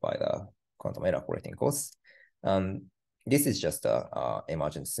stored by the quantum error operating codes. And this is just a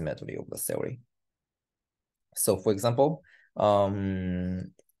emergent symmetry of the theory. So for example,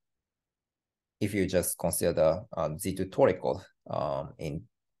 if you just consider the Z2 toric code in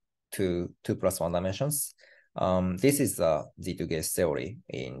 2+1 dimensions, this is the Z2 gauge theory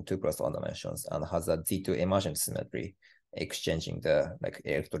in 2+1 dimensions and has a Z2 emergent symmetry exchanging the like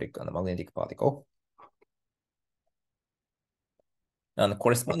electric and magnetic particle. And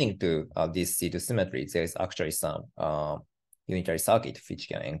corresponding to this Z2 symmetry, there is actually some unitary circuit which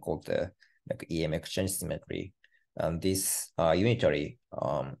can encode the like EM exchange symmetry. And this unitary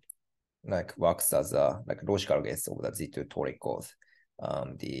like works as a like logical gates of the Z2 toric code.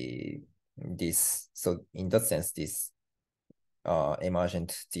 So in that sense, this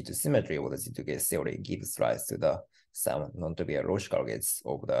emergent Z2 symmetry of the Z2 gauge theory gives rise to the some non-trivial logical gates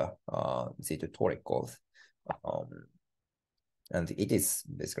of the Z2 toric code. And it is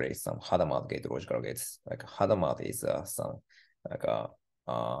basically some Hadamard gate logical gates. Like Hadamard is some like a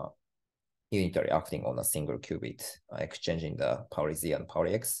unitary acting on a single qubit, exchanging the power Z and power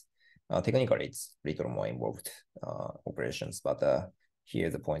X. technically it's a little more involved operations, but here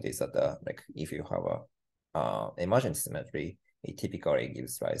the point is that like if you have a emergent symmetry, it typically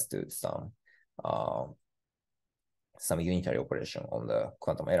gives rise to some unitary operation on the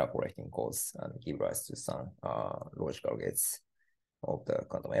quantum error correcting codes and give rise to some logical gates of the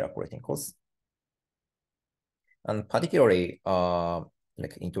quantum error correcting codes. And particularly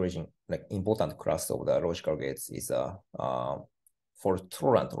like important class of the logical gates is fault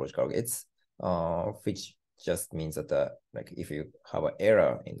tolerant logical gates, which just means that like if you have an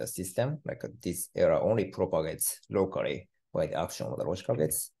error in the system, like this error only propagates locally by the action of the logical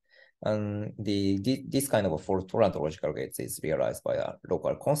gates. And this kind of a fault tolerant logical gates is realized by a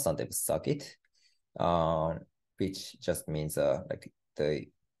local constantive circuit, which just means like the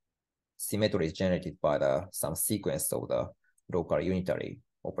symmetry is generated by some sequence of the local unitary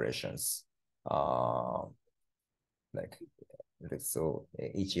operations. So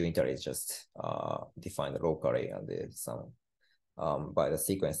each unitary is just defined locally, and some by the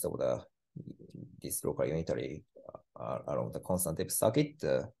sequence of this local unitary along the constantive circuit,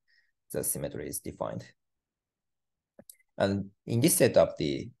 the symmetry is defined. And in this setup,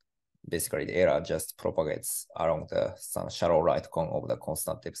 basically the error just propagates along some shallow right cone of the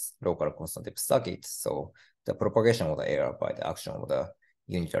local constantive circuit. So the propagation of the error by the action of the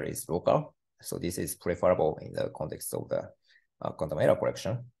unitary is local. So this is preferable in the context of the quantum error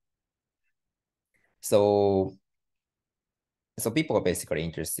correction. So people are basically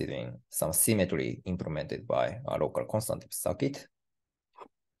interested in some symmetry implemented by a local constantive circuit.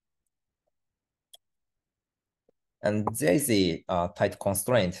 And there is a tight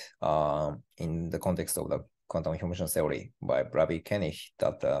constraint in the context of the quantum information theory by Barkeshli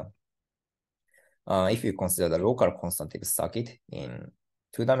that if you consider the local constantive circuit in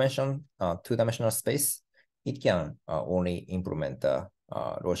two-dimensional space, it can only implement the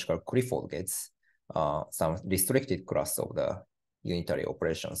logical Clifford gates, some restricted class of the unitary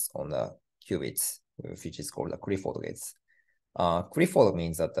operations on the qubits, which is called the Clifford gates. Clifford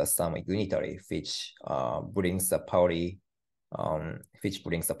means that some unitary which brings the Pauli to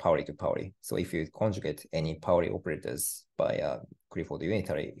Pauli. So if you conjugate any Pauli operators by a Clifford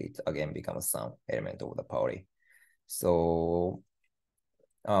unitary, it again becomes some element of the Pauli. So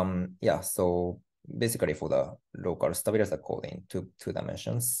so basically for the local stabilizer code in two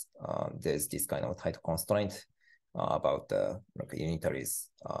dimensions, there's this kind of tight constraint about the unitaries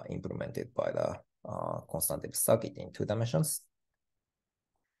implemented by the constantive circuit in 2 dimensions.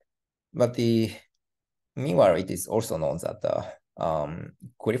 But meanwhile, it is also known that the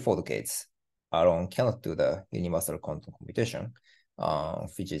Clifford gates alone cannot do the universal quantum computation,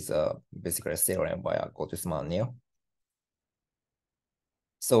 which is basically a theorem by Gottesman and Neo.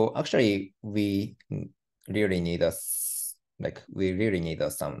 So actually, we really need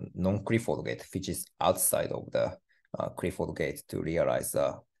some non-Clifford gate, which is outside of the Clifford gate to realize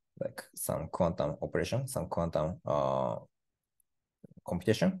like some quantum operation, some quantum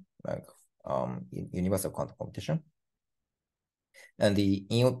computation, like universal quantum computation. And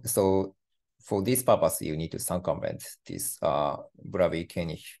so for this purpose, you need to circumvent this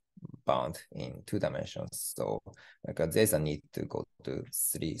Bravy-Koenig bound in 2 dimensions. So like there's a need to go to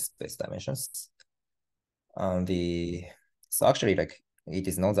 3 space dimensions. So actually, like it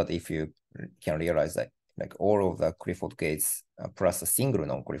is known that if you can realize that like all of the Clifford gates plus a single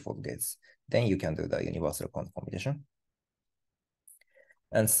non-Clifford gates, then you can do the universal quantum computation.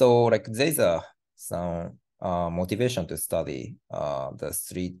 And so like there's some motivation to study the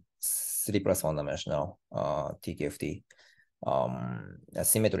 3+1 dimensional TKFT, a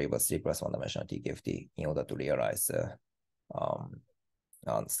symmetry of a 3+1 dimensional TKFT in order to realize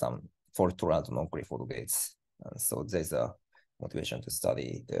some fault-tolerant non-Clifford gates. And so there's a motivation to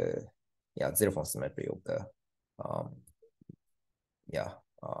study the zero-form symmetry of the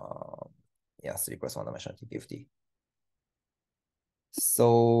 3+1 dimensional TKFT.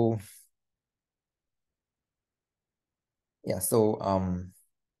 So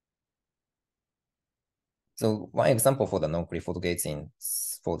so one example for the non-Clifford gates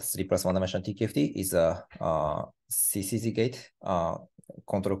for the 3+1 dimensional TKFT is a CCZ gate,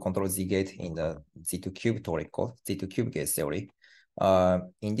 control Z gate in the Z2 cube toric code, Z2 cube gate theory.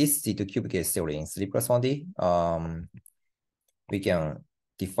 In this Z2 cube gate theory in 3+1D, we can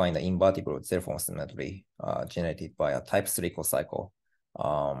define the invertible zero-form symmetry generated by a type 3 cocycle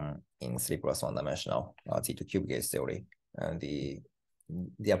in 3+1 dimensional Z2 cube gate theory. And the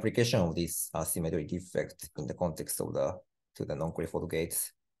application of this symmetry defect in the context of the non-Clifford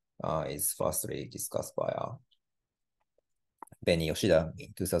gates is firstly discussed by Benny Yoshida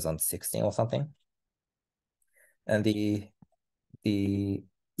in 2016 or something. And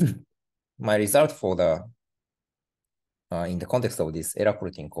my result for the in the context of this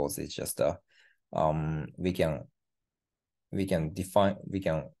Erac-routine course is just we can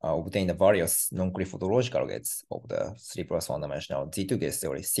obtain the various non-Clifford logical gates of the 3+1 dimensional Z2 gauge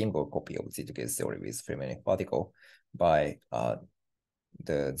theory, single copy of Z2 gauge theory with fermionic particle by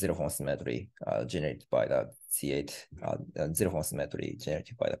the zero-form symmetry generated by the Z8, zero-form symmetry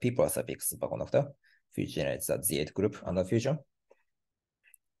generated by the p+ip superconductor, which generates a Z8 group under fusion.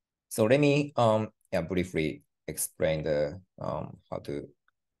 So let me briefly explain the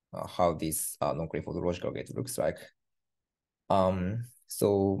how this non-Clifford logical gate looks like.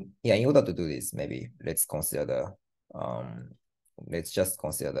 So yeah, in order to do this, maybe let's consider the let's just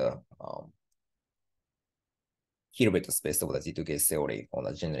consider the Hilbert space of the Z2 gauge theory on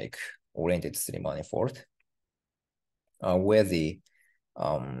a generic oriented 3 manifold, where the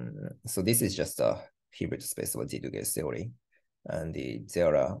so this is just a Hilbert space of the Z2 gauge theory, and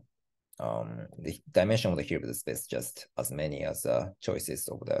there are the dimension of the Hilbert space just as many as choices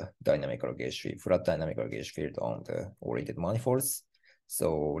of the dynamical gauge field, flat dynamical gauge field on the oriented manifolds.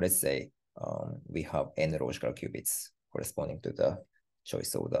 So let's say we have n logical qubits corresponding to the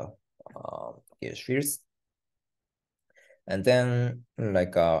choice of the gauge fields. And then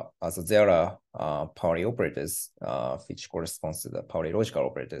like so there are Pauli operators which corresponds to the Pauli logical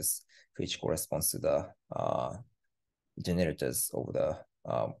operators which corresponds to the generators of the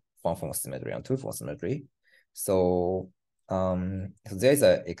one-form symmetry and two-form symmetry. So, so there is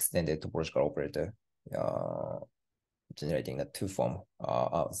an extended topological operator generating a two-form,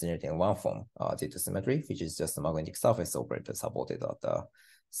 generating one form Z2 symmetry, which is just a magnetic surface operator supported at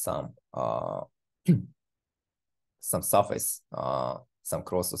some surface, some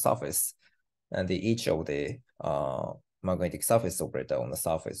closed surface, and each of the magnetic surface operator on the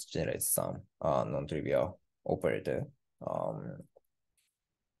surface generates some non-trivial operator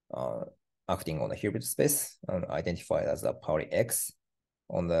acting on the Hilbert space and identified as the Pauli X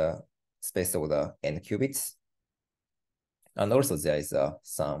on the space of the n qubits. And also there is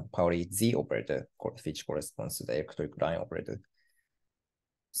some Pauli Z operator which corresponds to the electric line operator.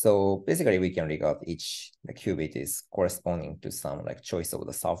 So basically we can regard each qubit is corresponding to some like choice of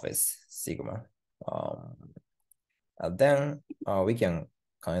the surface sigma. And then we can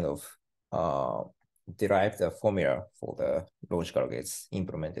kind of derive the formula for the logical gates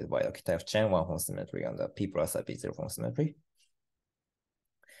implemented by the Kitaev-Chen one-form symmetry and the p+ip zero-form symmetry.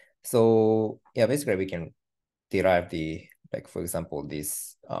 So yeah, basically we can derive the, like for example,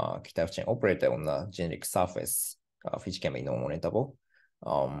 this Kitaev-Chen operator on the generic surface, which can be non-orientable,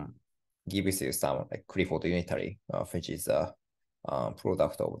 gives you some like Clifford unitary, which is a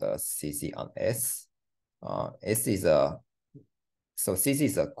product of the CZ and S. S is a So CZ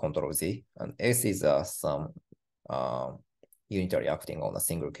is a control Z, and S is some unitary acting on a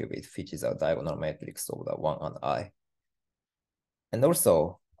single qubit, which is a diagonal matrix of the 1 and I. And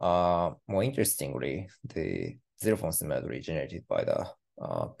also, more interestingly, the zero-form symmetry generated by the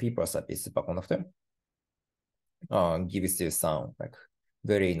p+ip superconductor gives you some like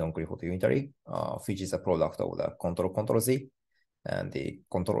very non-Clifford unitary, which is a product of the control Z and the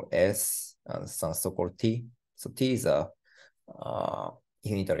control S and some so-called T. So T is a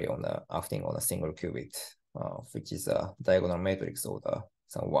unitary on the acting on a single qubit, which is a diagonal matrix of the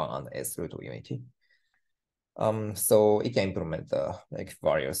some 1 and S root of unity. So it can implement the like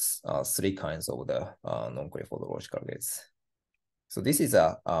various 3 kinds of the non-Clifford logical gates. So this is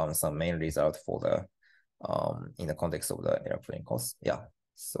some main result for the in the context of the electron course. Yeah.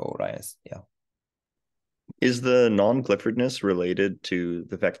 So Ryan's, yeah. Is the non-Cliffordness related to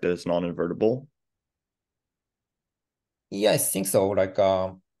the fact that it's non-invertible? Yeah, I think so. Like,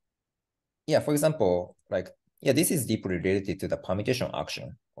 yeah, for example, like, yeah, this is deeply related to the permutation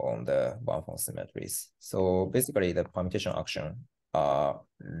action on the one-form symmetries. So basically, the permutation action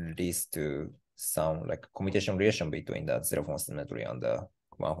leads to some like commutation relation between the zero-form symmetry and the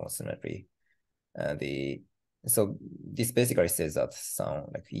one-form symmetry. And so this basically says that some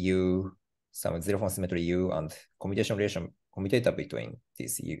like some zero-form symmetry U and commutation relation commutator between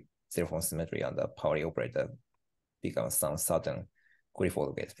this zero-form symmetry and the Pauli operator becomes some certain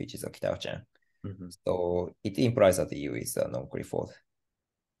Clifford gate, which is a Kitaev-Chen. So it implies that the U is a non-Clifford.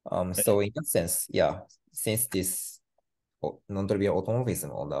 So in that sense, yeah, since this non-trivial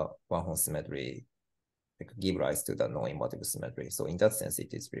automorphism on the one-form symmetry like, give rise to the non-invertible symmetry. So in that sense,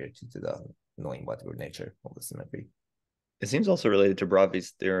 it is related to the non-invertible nature of the symmetry. It seems also related to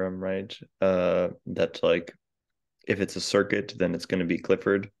Bravi's theorem, right? That like if it's a circuit, then it's going to be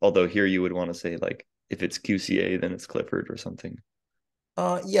Clifford. Although here you would want to say like if it's QCA, then it's Clifford or something.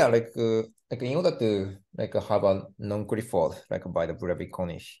 Yeah, like in order to have a non-Clifford by the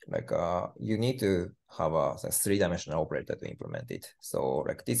Burabi-Konich, you need to have a three-dimensional operator to implement it. So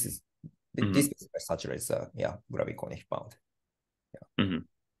like this is this saturates Burabi-Konich bound.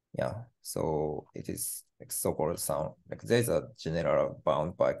 Yeah, so it is so-called some there's a general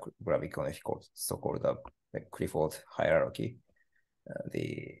bound by Burabi-Konich called so-called Clifford hierarchy.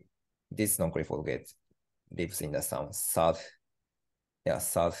 This non-Clifford gate lives in the some third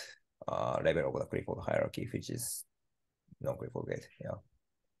level of the Clifford hierarchy, which is non-Clifford gate. Yeah.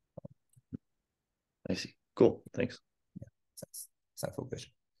 I see. Cool. Thanks. Yeah. Thanks for the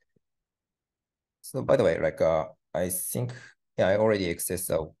question. So by the way, I think I already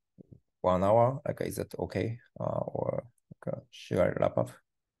accessed 1 hour. Is that okay? Or should I wrap up?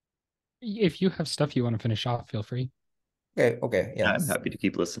 If you have stuff you want to finish off, feel free. Okay. Yeah. I'm happy to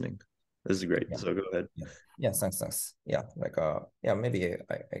keep listening. This is great. Yeah. So go ahead. Yeah. Thanks. Yeah. Maybe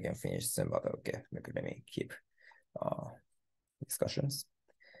I can finish soon, but okay. Let me keep discussions.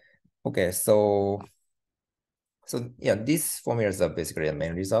 Okay. So yeah, these formulas are basically the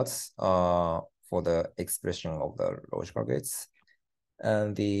main results for the expression of the logical gates.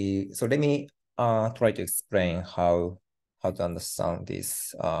 And so let me try to explain how to understand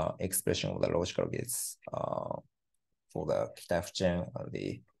this expression of the logical gates for the Kita-F-chain and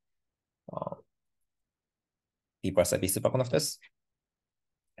the p+ip superconductors.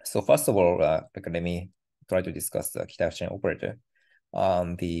 So first of all, let me try to discuss the Kita-F-chain operator.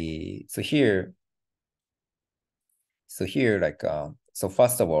 So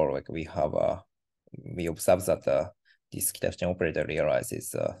first of all, we have we observe that this Kita-F-chain operator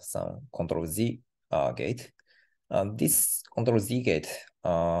realizes some control Z gate. This control Z gate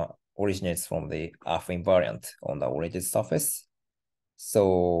originates from the alpha invariant on the oriented surface.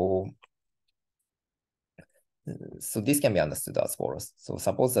 So this can be understood as follows. So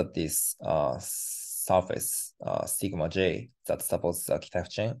suppose that this surface sigma j that supports the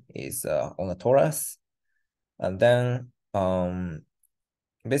Kita-F-chain is on a torus, and then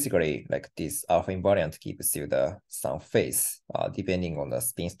basically this alpha invariant gives you some phase depending on the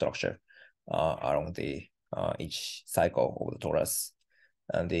spin structure along the each cycle of the torus.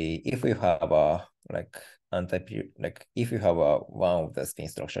 And if you have a if you have one of the spin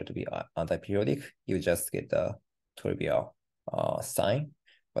structure to be anti-periodic, you just get the trivial sign.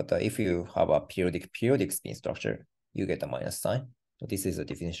 But if you have a periodic spin structure, you get a minus sign. So this is a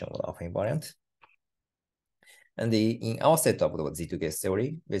definition of the alpha invariant. And in our setup of the Z2 gate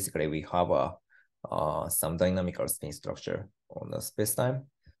theory, basically we have some dynamical spin structure on the spacetime.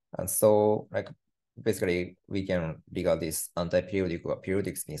 And so basically we can regard this anti-periodic or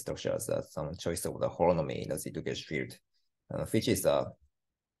periodic spin structure as some choice of the holonomy in the Z2 gauge field, which is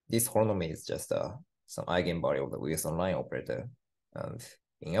this holonomy is just some eigenvalue of the Wilson line operator. And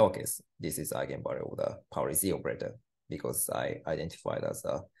in our case, this is eigenvalue of the Pauli Z operator because I identified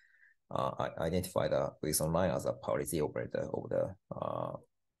the Wilson line as a Pauli Z operator of the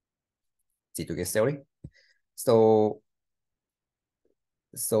Z2 gauge theory. So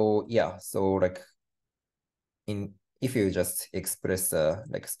yeah, so if you just express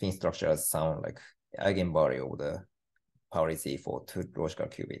spin structure as some eigenvalue of the Pauli Z for two logical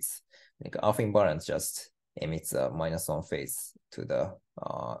qubits, alpha invariant just emits a -1 phase to the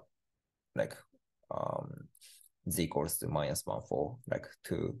Z equals to -1 for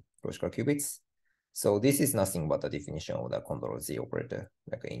two logical qubits. So this is nothing but the definition of the control Z operator,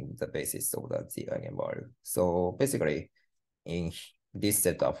 in the basis of the Z eigenvalue. So basically, in this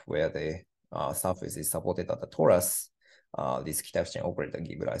setup where the surface is supported at the torus, this Kita-F-chain operator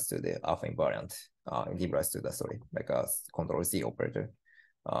gives rise to the alpha invariant, give rise to the a control Z operator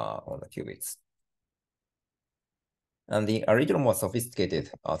on the qubits. And the little more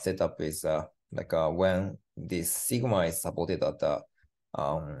sophisticated setup is when this sigma is supported at the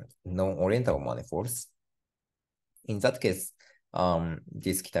non-orientable manifolds. In that case,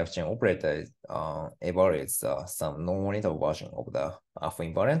 this Kita-F-chain operator evaluates some non-orientable version of the alpha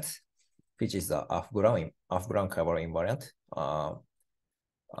invariant, which is the half-ground covering invariant.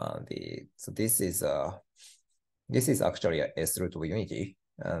 So this is actually a S-root of unity,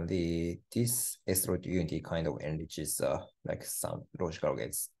 and this S-root unity kind of enriches some logical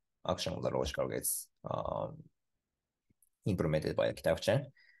gates, action of the logical gates implemented by the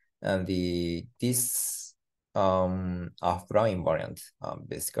Kita-F-chain, and this half-ground invariant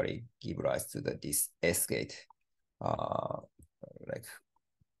basically give rise to this S gate,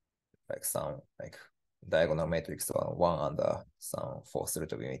 some diagonal matrix 1 under some fourth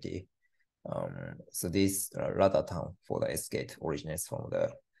root of unity. So this latter term for the S gate originates from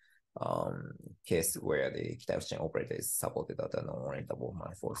the case where the Kita-Hsin operator is supported at the non-orientable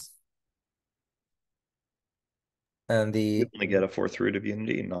manifolds. And you only get a fourth root of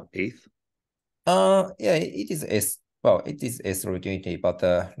unity, not eighth. Yeah, it is S. Well, it is S root unity, but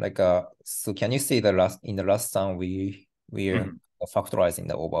so can you see the last time we are factorizing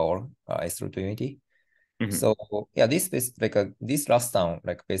the overall S root unity? So yeah, this last term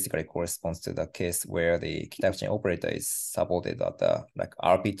basically corresponds to the case where the Kita-Hsin operator is supported at the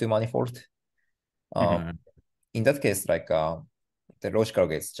RP2 manifold. In that case, the logical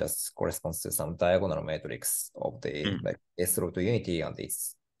gates just corresponds to some diagonal matrix of the S root unity and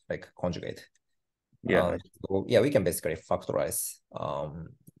its conjugate. Yeah. So yeah, we can basically factorize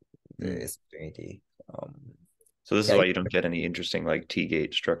the S root unity. So this is why you don't get any interesting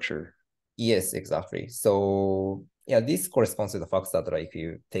T-gate structure. Yes, exactly. So yeah, this corresponds to the fact that if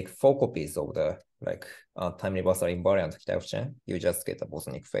you take 4 copies of the time reversal invariant Kita-Hsin, you just get a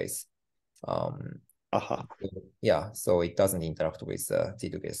bosonic phase. Yeah, so it doesn't interact with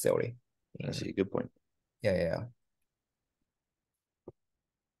T2 case theory. I see. Good point. Yeah.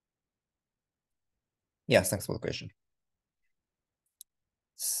 Yeah, thanks for the question.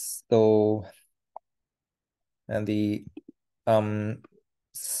 So, and the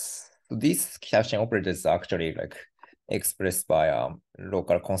these Kita-Hsin operators are actually expressed by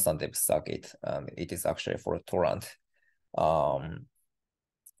local constant depth circuit, and it is actually for a torrent.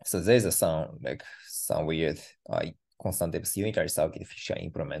 So there's some weird constant depth unitary circuit if you can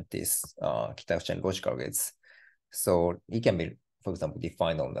implement this Kita-Hsin logical gates. So it can be, for example,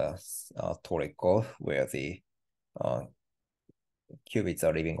 defined on the toric code where the qubits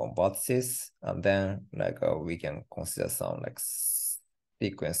are living on vertices, and then we can consider some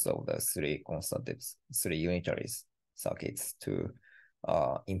sequence of the 3 constant depth, 3 unitary circuits to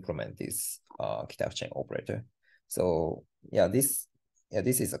implement this Kita-Hsin operator. So yeah, this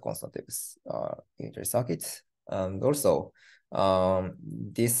is a constant depth unitary circuit, and also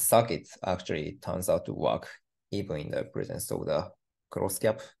this circuit actually turns out to work even in the presence of the cross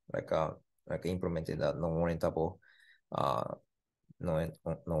cap, implemented a non-orientable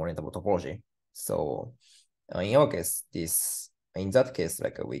topology. So in our case, in that case,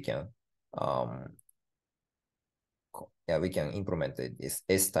 we can we can implement this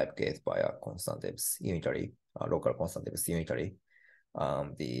S-type gate by a constant depth unitary, local constant depth unitary.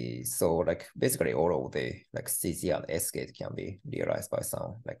 So basically all of the CZ and S gate can be realized by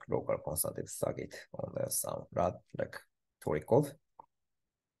some local constant depth circuit on the some toric code.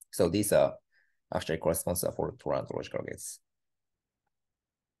 So these are actually corresponds for torrent logical gates.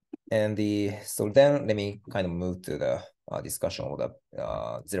 And so then let me kind of move to the discussion of the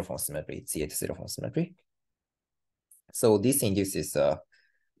zero-form symmetry, Z8 zero-form symmetry. So this induces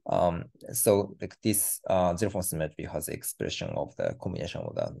this zero-form symmetry has the expression of the combination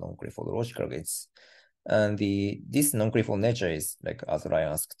of the non-Clifford logical gates. And this non-Clifford nature is as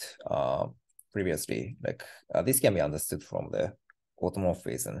Ryan asked previously, this can be understood from the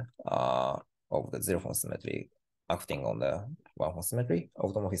automorphism of the zero-form symmetry acting on the one-form symmetry,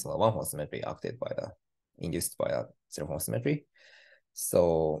 automorphism of one-form symmetry acted by induced by a zero-form symmetry.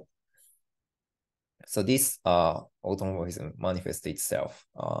 So this automorphism manifests itself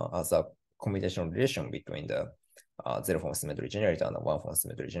as a combinational relation between the zero-form symmetry generator and the one-form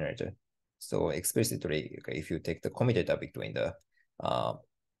symmetry generator. So explicitly, if you take the commutator between the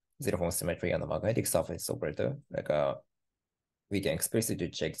zero-form symmetry and the magnetic surface operator, we can explicitly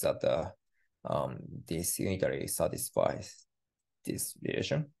check that this unitary satisfies this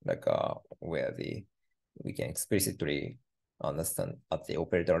relation, where we can explicitly understand at the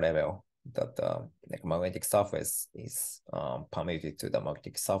operator level that magnetic surface is permuted to the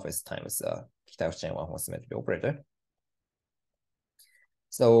magnetic surface times the Kita-Hsin one-form symmetry operator.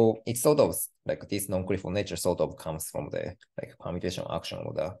 So it's sort of this non-Clifford nature sort of comes from the permutation action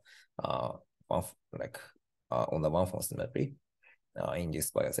of the on the one-form symmetry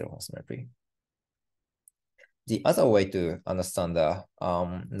induced by a zero-form symmetry. The other way to understand the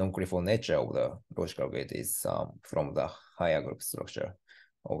non-Clifford nature of the logical gate is from the higher group structure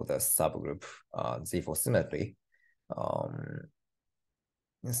of the subgroup Z4 symmetry.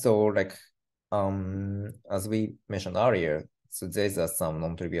 So as we mentioned earlier, so there's some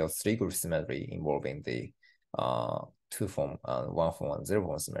non-trivial 3-group symmetry involving the 2-form and 1-form and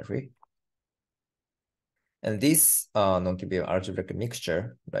 0-form symmetry. And this non-trivial algebraic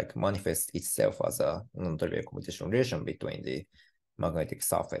mixture manifests itself as a non-trivial computational relation between the magnetic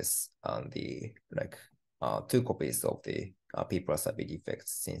surface and the 2 copies of the p+ip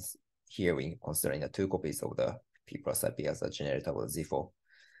defects, since here we considering the 2 copies of the p+ip as a generator of Z4.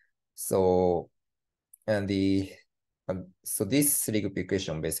 So, and so this three-group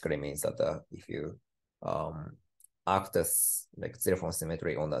equation basically means that if you act as like zero-form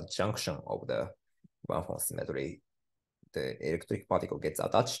symmetry on the junction of the one-form symmetry, the electric particle gets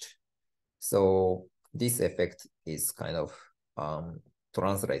attached. So this effect is kind of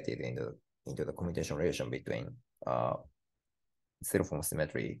translated into the commutation relation between zero-form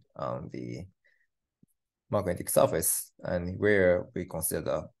symmetry and the magnetic surface, and where we consider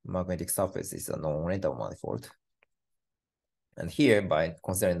the magnetic surface is a non-Oriental manifold. And here, by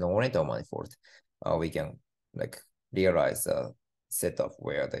considering non-Oriental manifold, we can like realize a setup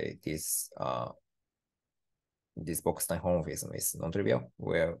where this Box-Stein homomorphism is non-trivial,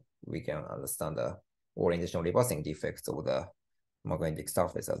 where we can understand the orientation reversing defects of the magnetic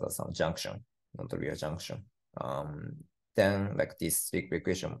surface as some junction, non-trivial junction. Then like this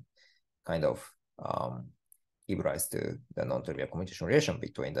equation kind of give rise to the non-trivial commutation relation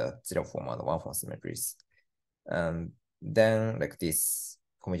between the zero-form and one-form symmetries. And then like this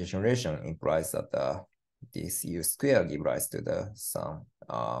commutation relation implies that this U square give rise to some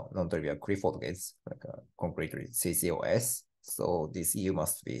non-trivial Clifford gates, like concretely CCOS. So this U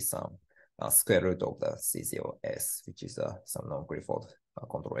must be some square root of the CCOS, which is some non-Clifford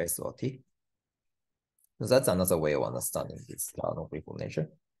control S or T. So that's another way of understanding this non-Clifford nature.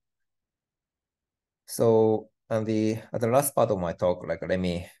 So at the last part of my talk, like let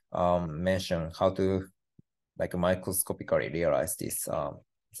me mention how to like microscopically realize this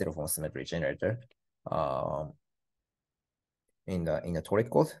zero-form symmetry generator in the toric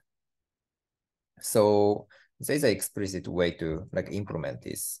code. So there's an explicit way to like implement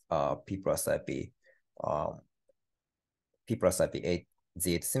this p+ip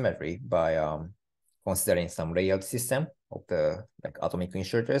 8z8 symmetry by considering some layered system of the like atomic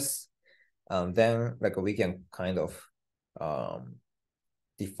inserters. And then like we can kind of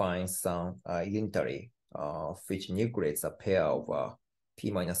define some unitary which nucleates a pair of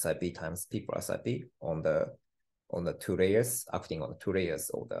p-ip times p+ip on the two layers, acting on the two layers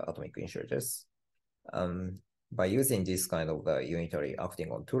of the atomic inserters. By using this kind of the unitary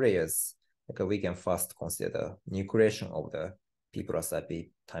acting on two layers, like we can first consider the nucleation of the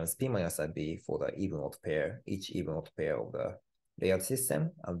p+ip times p-ip for the even-odd pair, each even-odd pair of the layered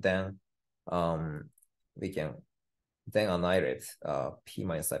system, and then we can then annihilate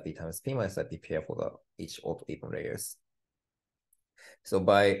p-ip times p-ip pair for the each odd even layers. So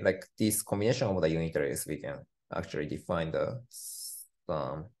by like this combination of the unitaries, we can actually define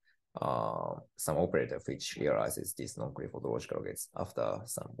some operator which realizes these non-Clifford logical gates after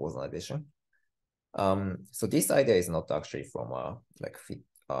some boson addition. So this idea is not actually from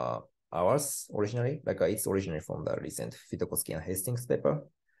ours originally. Like it's originally from the recent Fitokowski and Hastings paper,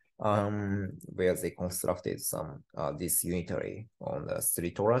 where they constructed some this unitary on the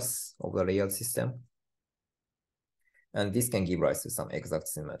three torus of the layered system. And this can give rise to some exact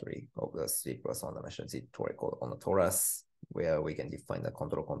symmetry of the 3+1 dimension Z toric on the torus, where we can define the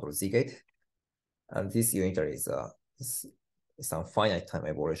control Z gate. And this unitary is some finite time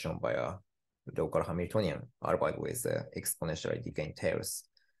evolution by a local Hamiltonian, albeit with exponentially decaying tails.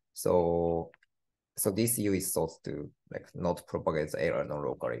 So this U is thought to like not propagate the error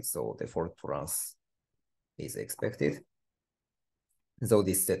non-locally, so the default tolerance is expected. Though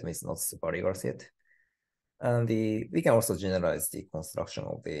this statement is not super rigorous yet. And we can also generalize the construction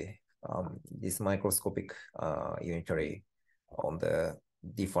of this microscopic unitary on the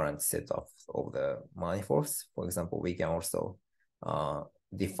different set of the manifolds. For example, we can also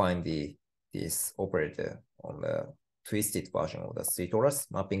define this operator on the twisted version of the three torus,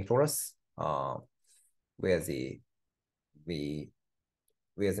 mapping torus, where the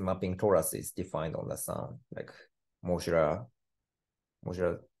mapping torus is defined on the some like modular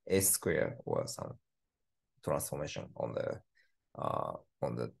S square or some transformation on the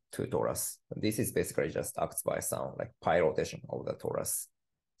two torus. This is basically just acts by some like pi rotation of the torus.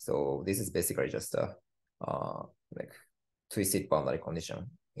 So this is basically just a like twisted boundary condition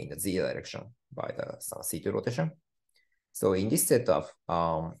in the z direction by the some C2 rotation. So in this setup,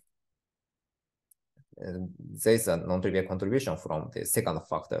 there's a non-trivial contribution from the second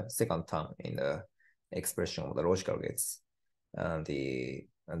term in the expression of the logical gates, and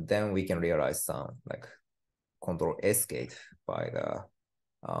then we can realize some like control S gate by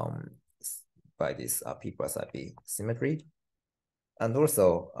this p+ip symmetry. And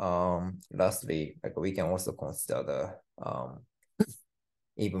also lastly, like we can also consider the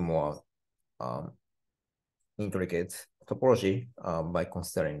even more intricate topology by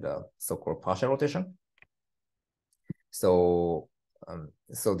considering the so-called partial rotation. So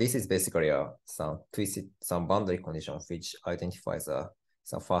this is basically some boundary condition which identifies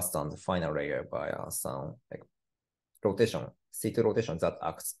some first and final layer by some like rotation, C2 rotation that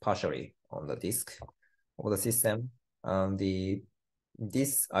acts partially on the disk of the system. And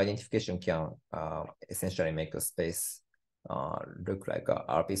this identification can essentially make the space look like a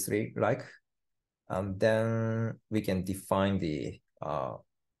RP3-like. And then we can define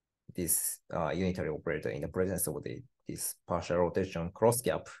this unitary operator in the presence of this partial rotation cross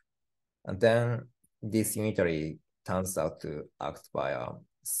gap. And then this unitary turns out to act by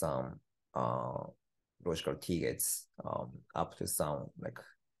some logical T gates up to some like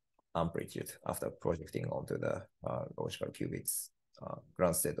amplitude after projecting onto the logical qubits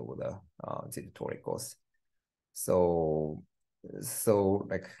ground state of the toric course. So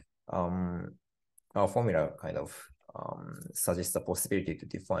like our formula kind of suggests the possibility to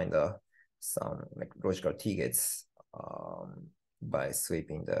define some like logical T gates by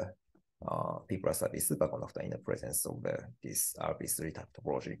sweeping the p+ip superconductor in the presence of this RP3 type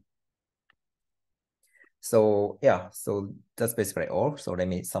topology. So yeah, so that's basically all. So let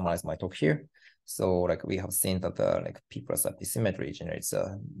me summarize my talk here. So like we have seen that like p+ip symmetry generates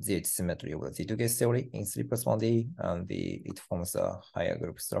a Z symmetry of the Z2 gate theory in 3+1D, and it forms a higher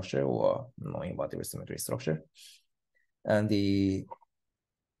group structure or non-invertible symmetry structure. And it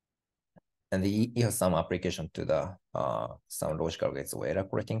has some application to some logical gates or error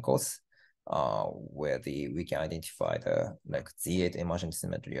correcting codes, where we can identify the like Z8 emergent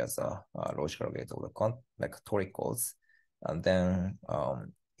symmetry as a logical gate of the like toric codes. And then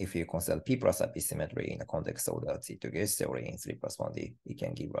if you consider p+ip symmetry in the context of the Z2 gate theory in 3+1D, it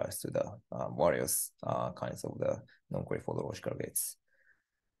can give rise to the various kinds of the non-Clifford logical gates.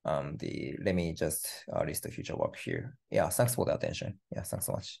 Let me just list the future work here. Yeah, thanks for the attention. Yeah, thanks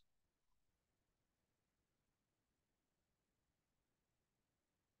so much.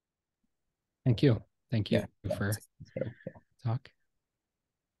 Thank you. Thank you for talk.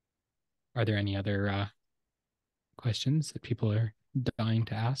 Are there any other questions that people are dying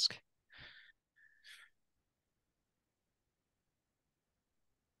to ask?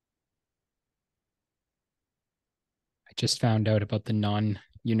 I just found out about the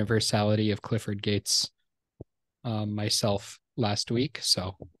non-universality of Clifford gates myself last week,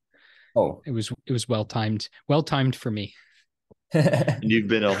 so it was well timed for me. And you've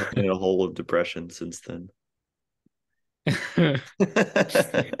been in a hole of depression since then.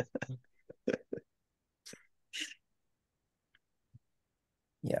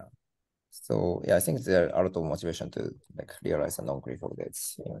 Yeah. So yeah, I think there are a lot of motivation to like realize the non-Clifford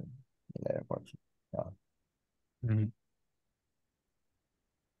gates in their work. Yeah. Mm-hmm.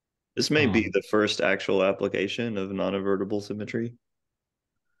 This may be the first actual application of non-invertible symmetry.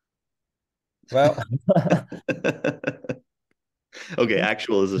 Well, okay,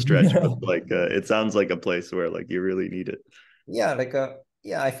 actual is a stretch, but like it sounds like a place where like you really need it. Yeah, like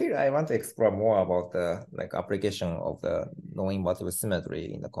yeah, I feel I want to explore more about the like application of the non-invertible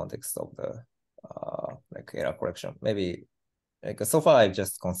symmetry in the context of the like error correction. Maybe like so far I've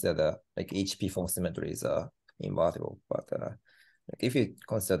just considered like each p-form symmetry is invertible, but like if you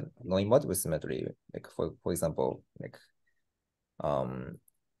consider non-invertible symmetry, like for example, like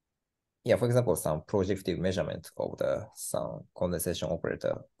yeah, for example, some projective measurement of some condensation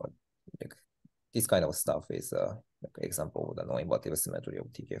operator, but like this kind of stuff is like example of the non-invertible symmetry of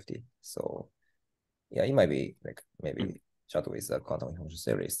TKFT. So yeah, it might be like maybe chat with the quantum information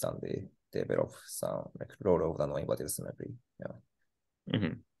theorists and they develop some like role of the non-invertible symmetry. Yeah.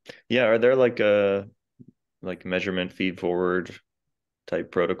 Mm-hmm. Yeah, are there like measurement feed forward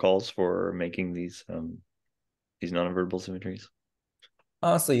type protocols for making these non-invertible symmetries?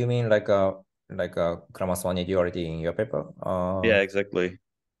 So you mean like a Kramer-Swaney duality in your paper? Yeah, exactly.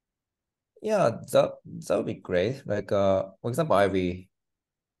 Yeah, that would be great. Like for example, I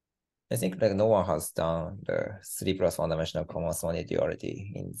think like no one has done the 3+1 dimensional Kramer-Swaney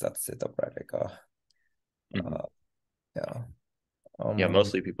duality in that setup, right? Like yeah. Yeah,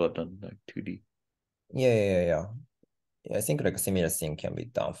 mostly people have done like 2D. Yeah. I think like a similar thing can be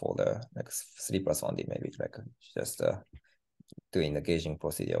done for the like 3+1D, maybe like just doing the gauging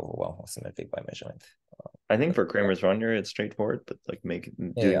procedure of one-hot symmetry by measurement. I think for Kramer-Swaney it's straightforward, but like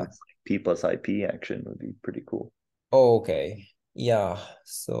doing this like p+ip action would be pretty cool. Oh, okay. Yeah.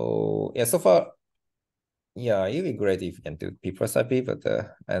 So yeah, so far, yeah, it'd be great if you can do p+ip, but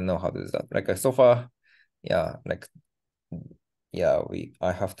I don't know how to do that. Like so far, yeah, like yeah,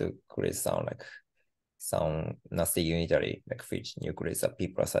 I have to create some nasty unitary like which nucleus a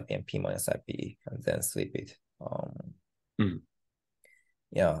p+ip and p-ip and then sweep it.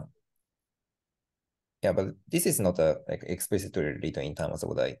 Yeah. Yeah, but this is not like explicitly written in terms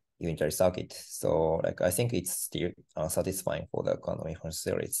of the unitary circuit. So like I think it's still satisfying for the quantum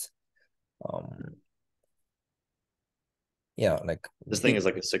information theories. yeah, like this thing is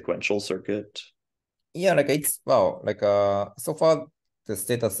like a sequential circuit. Yeah, like it's so far the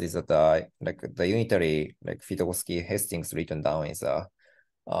status is that like the unitary like Fibonacci Hastings written down is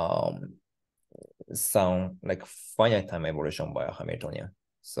some like finite time evolution by a Hamiltonian.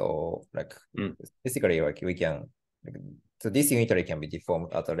 So like basically like we can so this unitary can be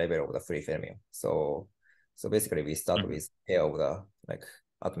deformed at the level of the free fermion. So basically we start with pair of the like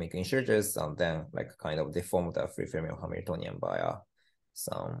atomic integers and then like kind of deform the free fermion Hamiltonian by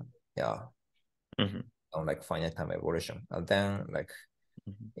some on like finite time evolution. And then like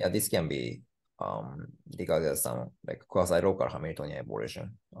this can be regarded as some like quasi-local Hamiltonian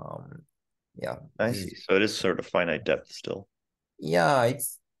evolution. I see. So it is sort of finite depth still.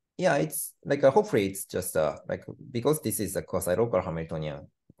 It's like hopefully it's just like because this is a quasi-local Hamiltonian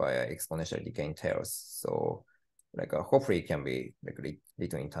by exponential decaying tails. So like hopefully it can be like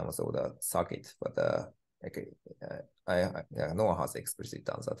written in terms of the circuit, but no one has explicitly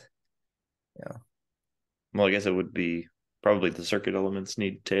done that. Yeah. Well, I guess it would be probably the circuit elements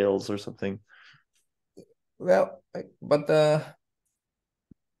need tails or something. Well, but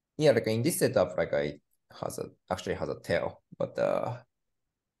like in this setup, like actually has a tail, but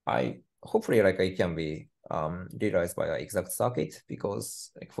I hopefully like it can be realized by an exact circuit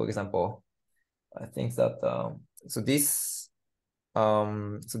because like for example, I think that so this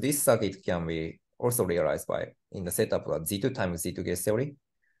circuit can be also realized by in the setup of Z2 times Z2 gauge theory.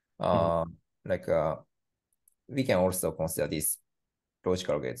 Like we can also consider this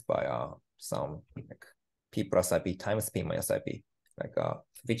logical gates by some like p+ip times p-ip, like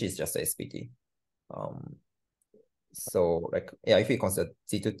which is just SPT. So like if we consider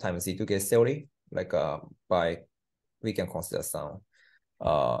Z2 times Z2 gauge theory, like we can consider some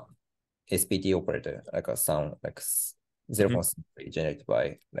SPT operator, like some like zero constant generated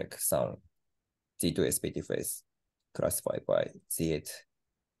by like some Z2 SPT phase classified by Z8.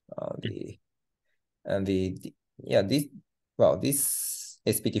 This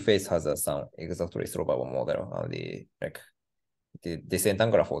SPT phase has some exactly solvable model, and the descent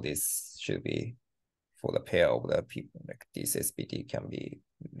angular for this should be for the pair of the people, like this SPT can be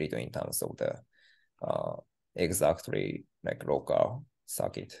written in terms of the exactly like local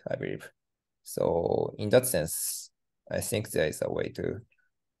circuit, I believe. So in that sense, I think there is a way to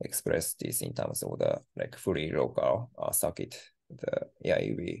express this in terms of the like fully local circuit.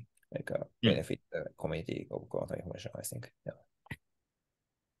 It will like benefit the community of quantum information, I think. Yeah.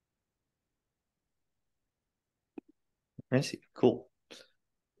 I see. Cool.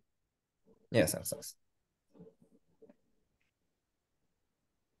 Yeah, thanks.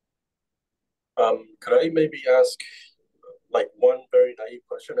 Could I maybe ask like one very naive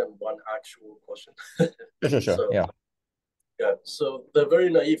question and one actual question? Sure. So, yeah. So the very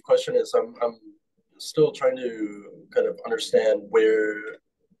naive question is I'm still trying to kind of understand where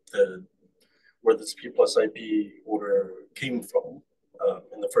this p+ip order came from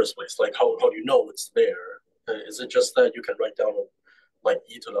in the first place. Like how do you know it's there? Is it just that you can write down like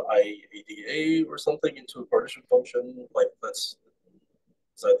e to the I ADA or something into a partition function? Like is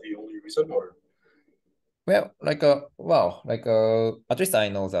that the only reason or? Well, at least I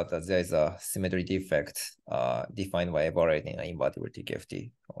know that there is a symmetry defect defined by evaluating an invertible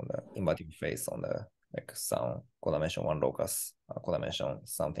TKFT on the invertible phase on the like some codimension one locus, codimension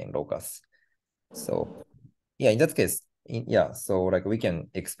something locus. So in that case, so like we can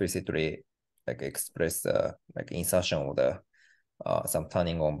explicitly like express the like insertion of the some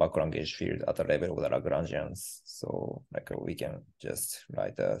turning on background gauge field at the level of the Lagrangians. So like we can just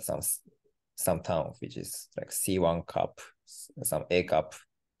write some term which is like C1 cup, some A cup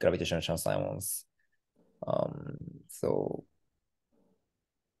gravitational Chern-Simons. So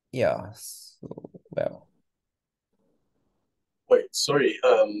well. Wait, sorry.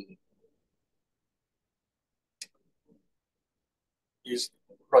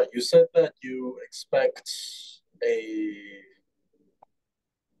 You said that you expect a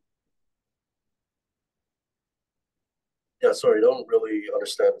sorry, I don't really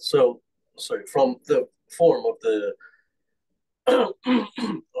understand. So sorry, from the form of the of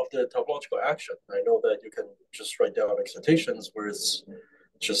the topological action, I know that you can just write down excitations where it's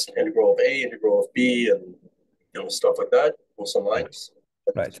just integral of A, integral of B, and stuff like that, or some lines.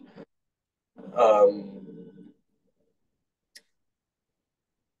 Right.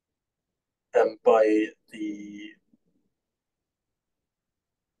 And by the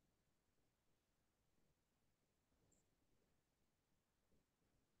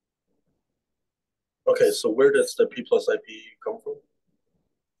okay, so where does the p+ip come from?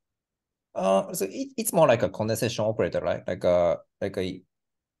 So it's more like a condensation operator, right?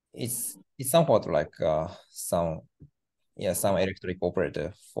 It's somewhat like some some electric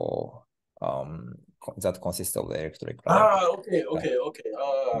operator for that consists of the electric line. Okay.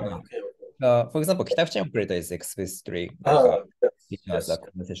 For example, Kitafchen operator is explicitly written as a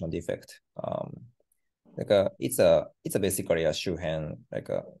condensation defect. It's basically a Shuhen like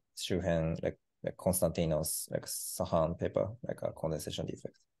Constantino's like Sahan paper, like a condensation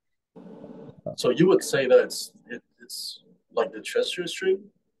defect. So you would say that it's like the Chester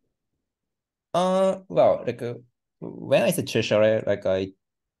string? Well, when I say Cheshire,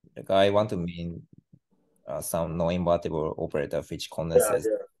 I want to mean some non-invertible operator which condenses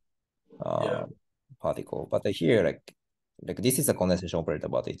particle. But here, like this is a condensation operator,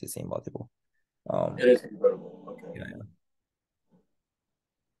 but it is invertible. It is invertible. Okay. Yeah.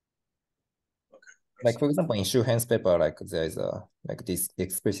 Like for example, in Shuhen's paper, like there is a like this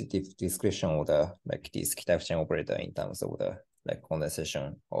explicit description of the like this Kitafchen operator in terms of the like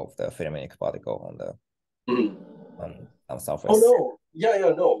condensation of the fermionic particle on the surface. Oh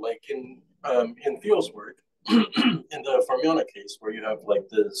no, no. Like in Theo's work, in the fermionic case, where you have like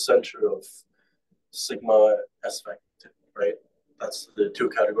the center of sigma s vector, right? That's the two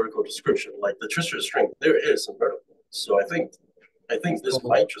categorical description. Like the Chester string, there is invertible. So I think this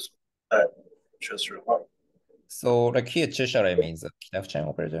might just be that Chester line. So like here, Cheshire means a Kitafchen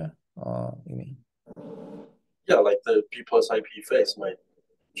operator. You mean? Yeah, like the p+ip phase might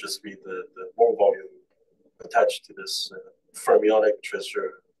just be the Moore volume attached to this fermionic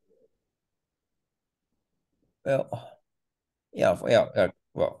Chester. Well,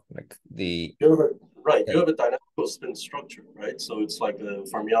 well, like the you have a dynamical spin structure, right? So it's like a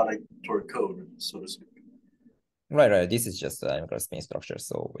fermionic toric code, so to speak. Right. This is just a dynamical spin structure,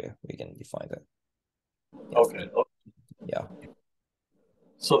 so we can define that. Okay. Yeah.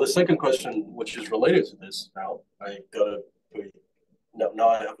 So the second question, which is related to this, now I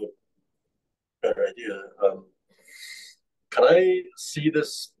have a better idea. Can I see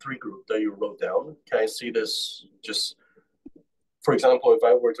this three group that you wrote down? Can I see this just, for example, if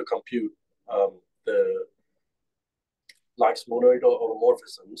I were to compute the lax monoidal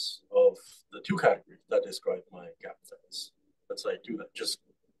automorphisms of the two categories that describe my gap fence? Let's say do that, just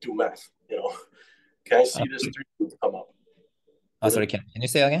do math, Can I see this three group come up? Sorry, can you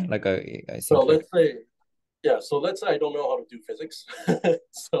say again? Like I think. So let's say I don't know how to do physics.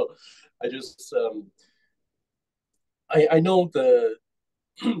 So I just I know the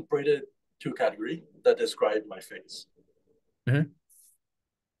braided two category that describe my phase. Mm-hmm.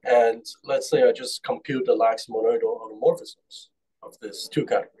 And let's say I just compute the lax monoidal automorphisms of this two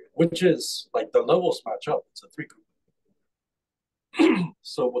category, which is like the levels match up. It's a three group.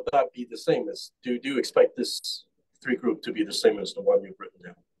 So would that be the same as, do you expect this three group to be the same as the one you've written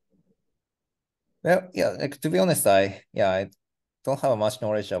down? Well, yeah, like to be honest, I don't have much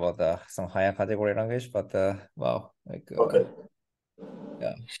knowledge about some higher category language, but well, like okay.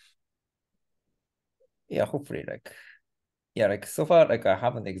 Hopefully, like so far, like I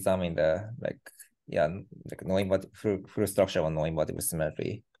haven't examined the non-invertible full structure of non-invertible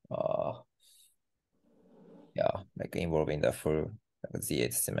symmetry. Like involving the full like,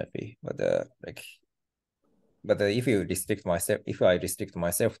 Z8 symmetry, but if I restrict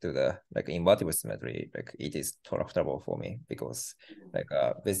myself to the like invertible symmetry, like it is tractable for me because like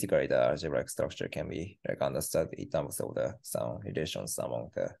basically the algebraic structure can be like understood in terms of some relations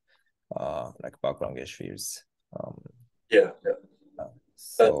among the like background gauge fields.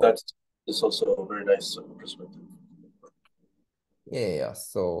 So that's also a very nice perspective.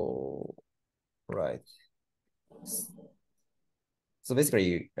 So right. So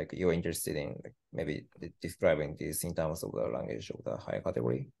basically, like you're interested in like, maybe describing this in terms of the language of the higher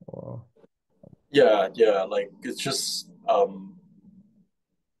category, or like it's just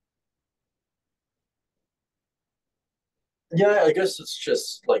I guess it's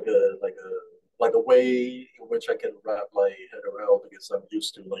just like a way in which I can wrap my head around, because I'm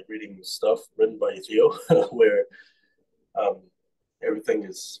used to like reading stuff written by Theo where everything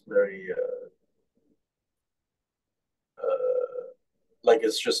is very like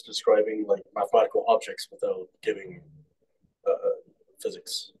it's just describing like mathematical objects without giving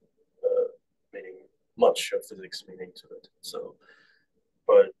physics meaning, much of physics meaning to it. So,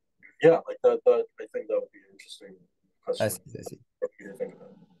 but like that I think that would be an interesting question. I see. For you to think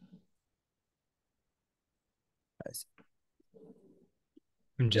about. I see.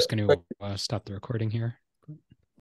 I'm just going to stop the recording here.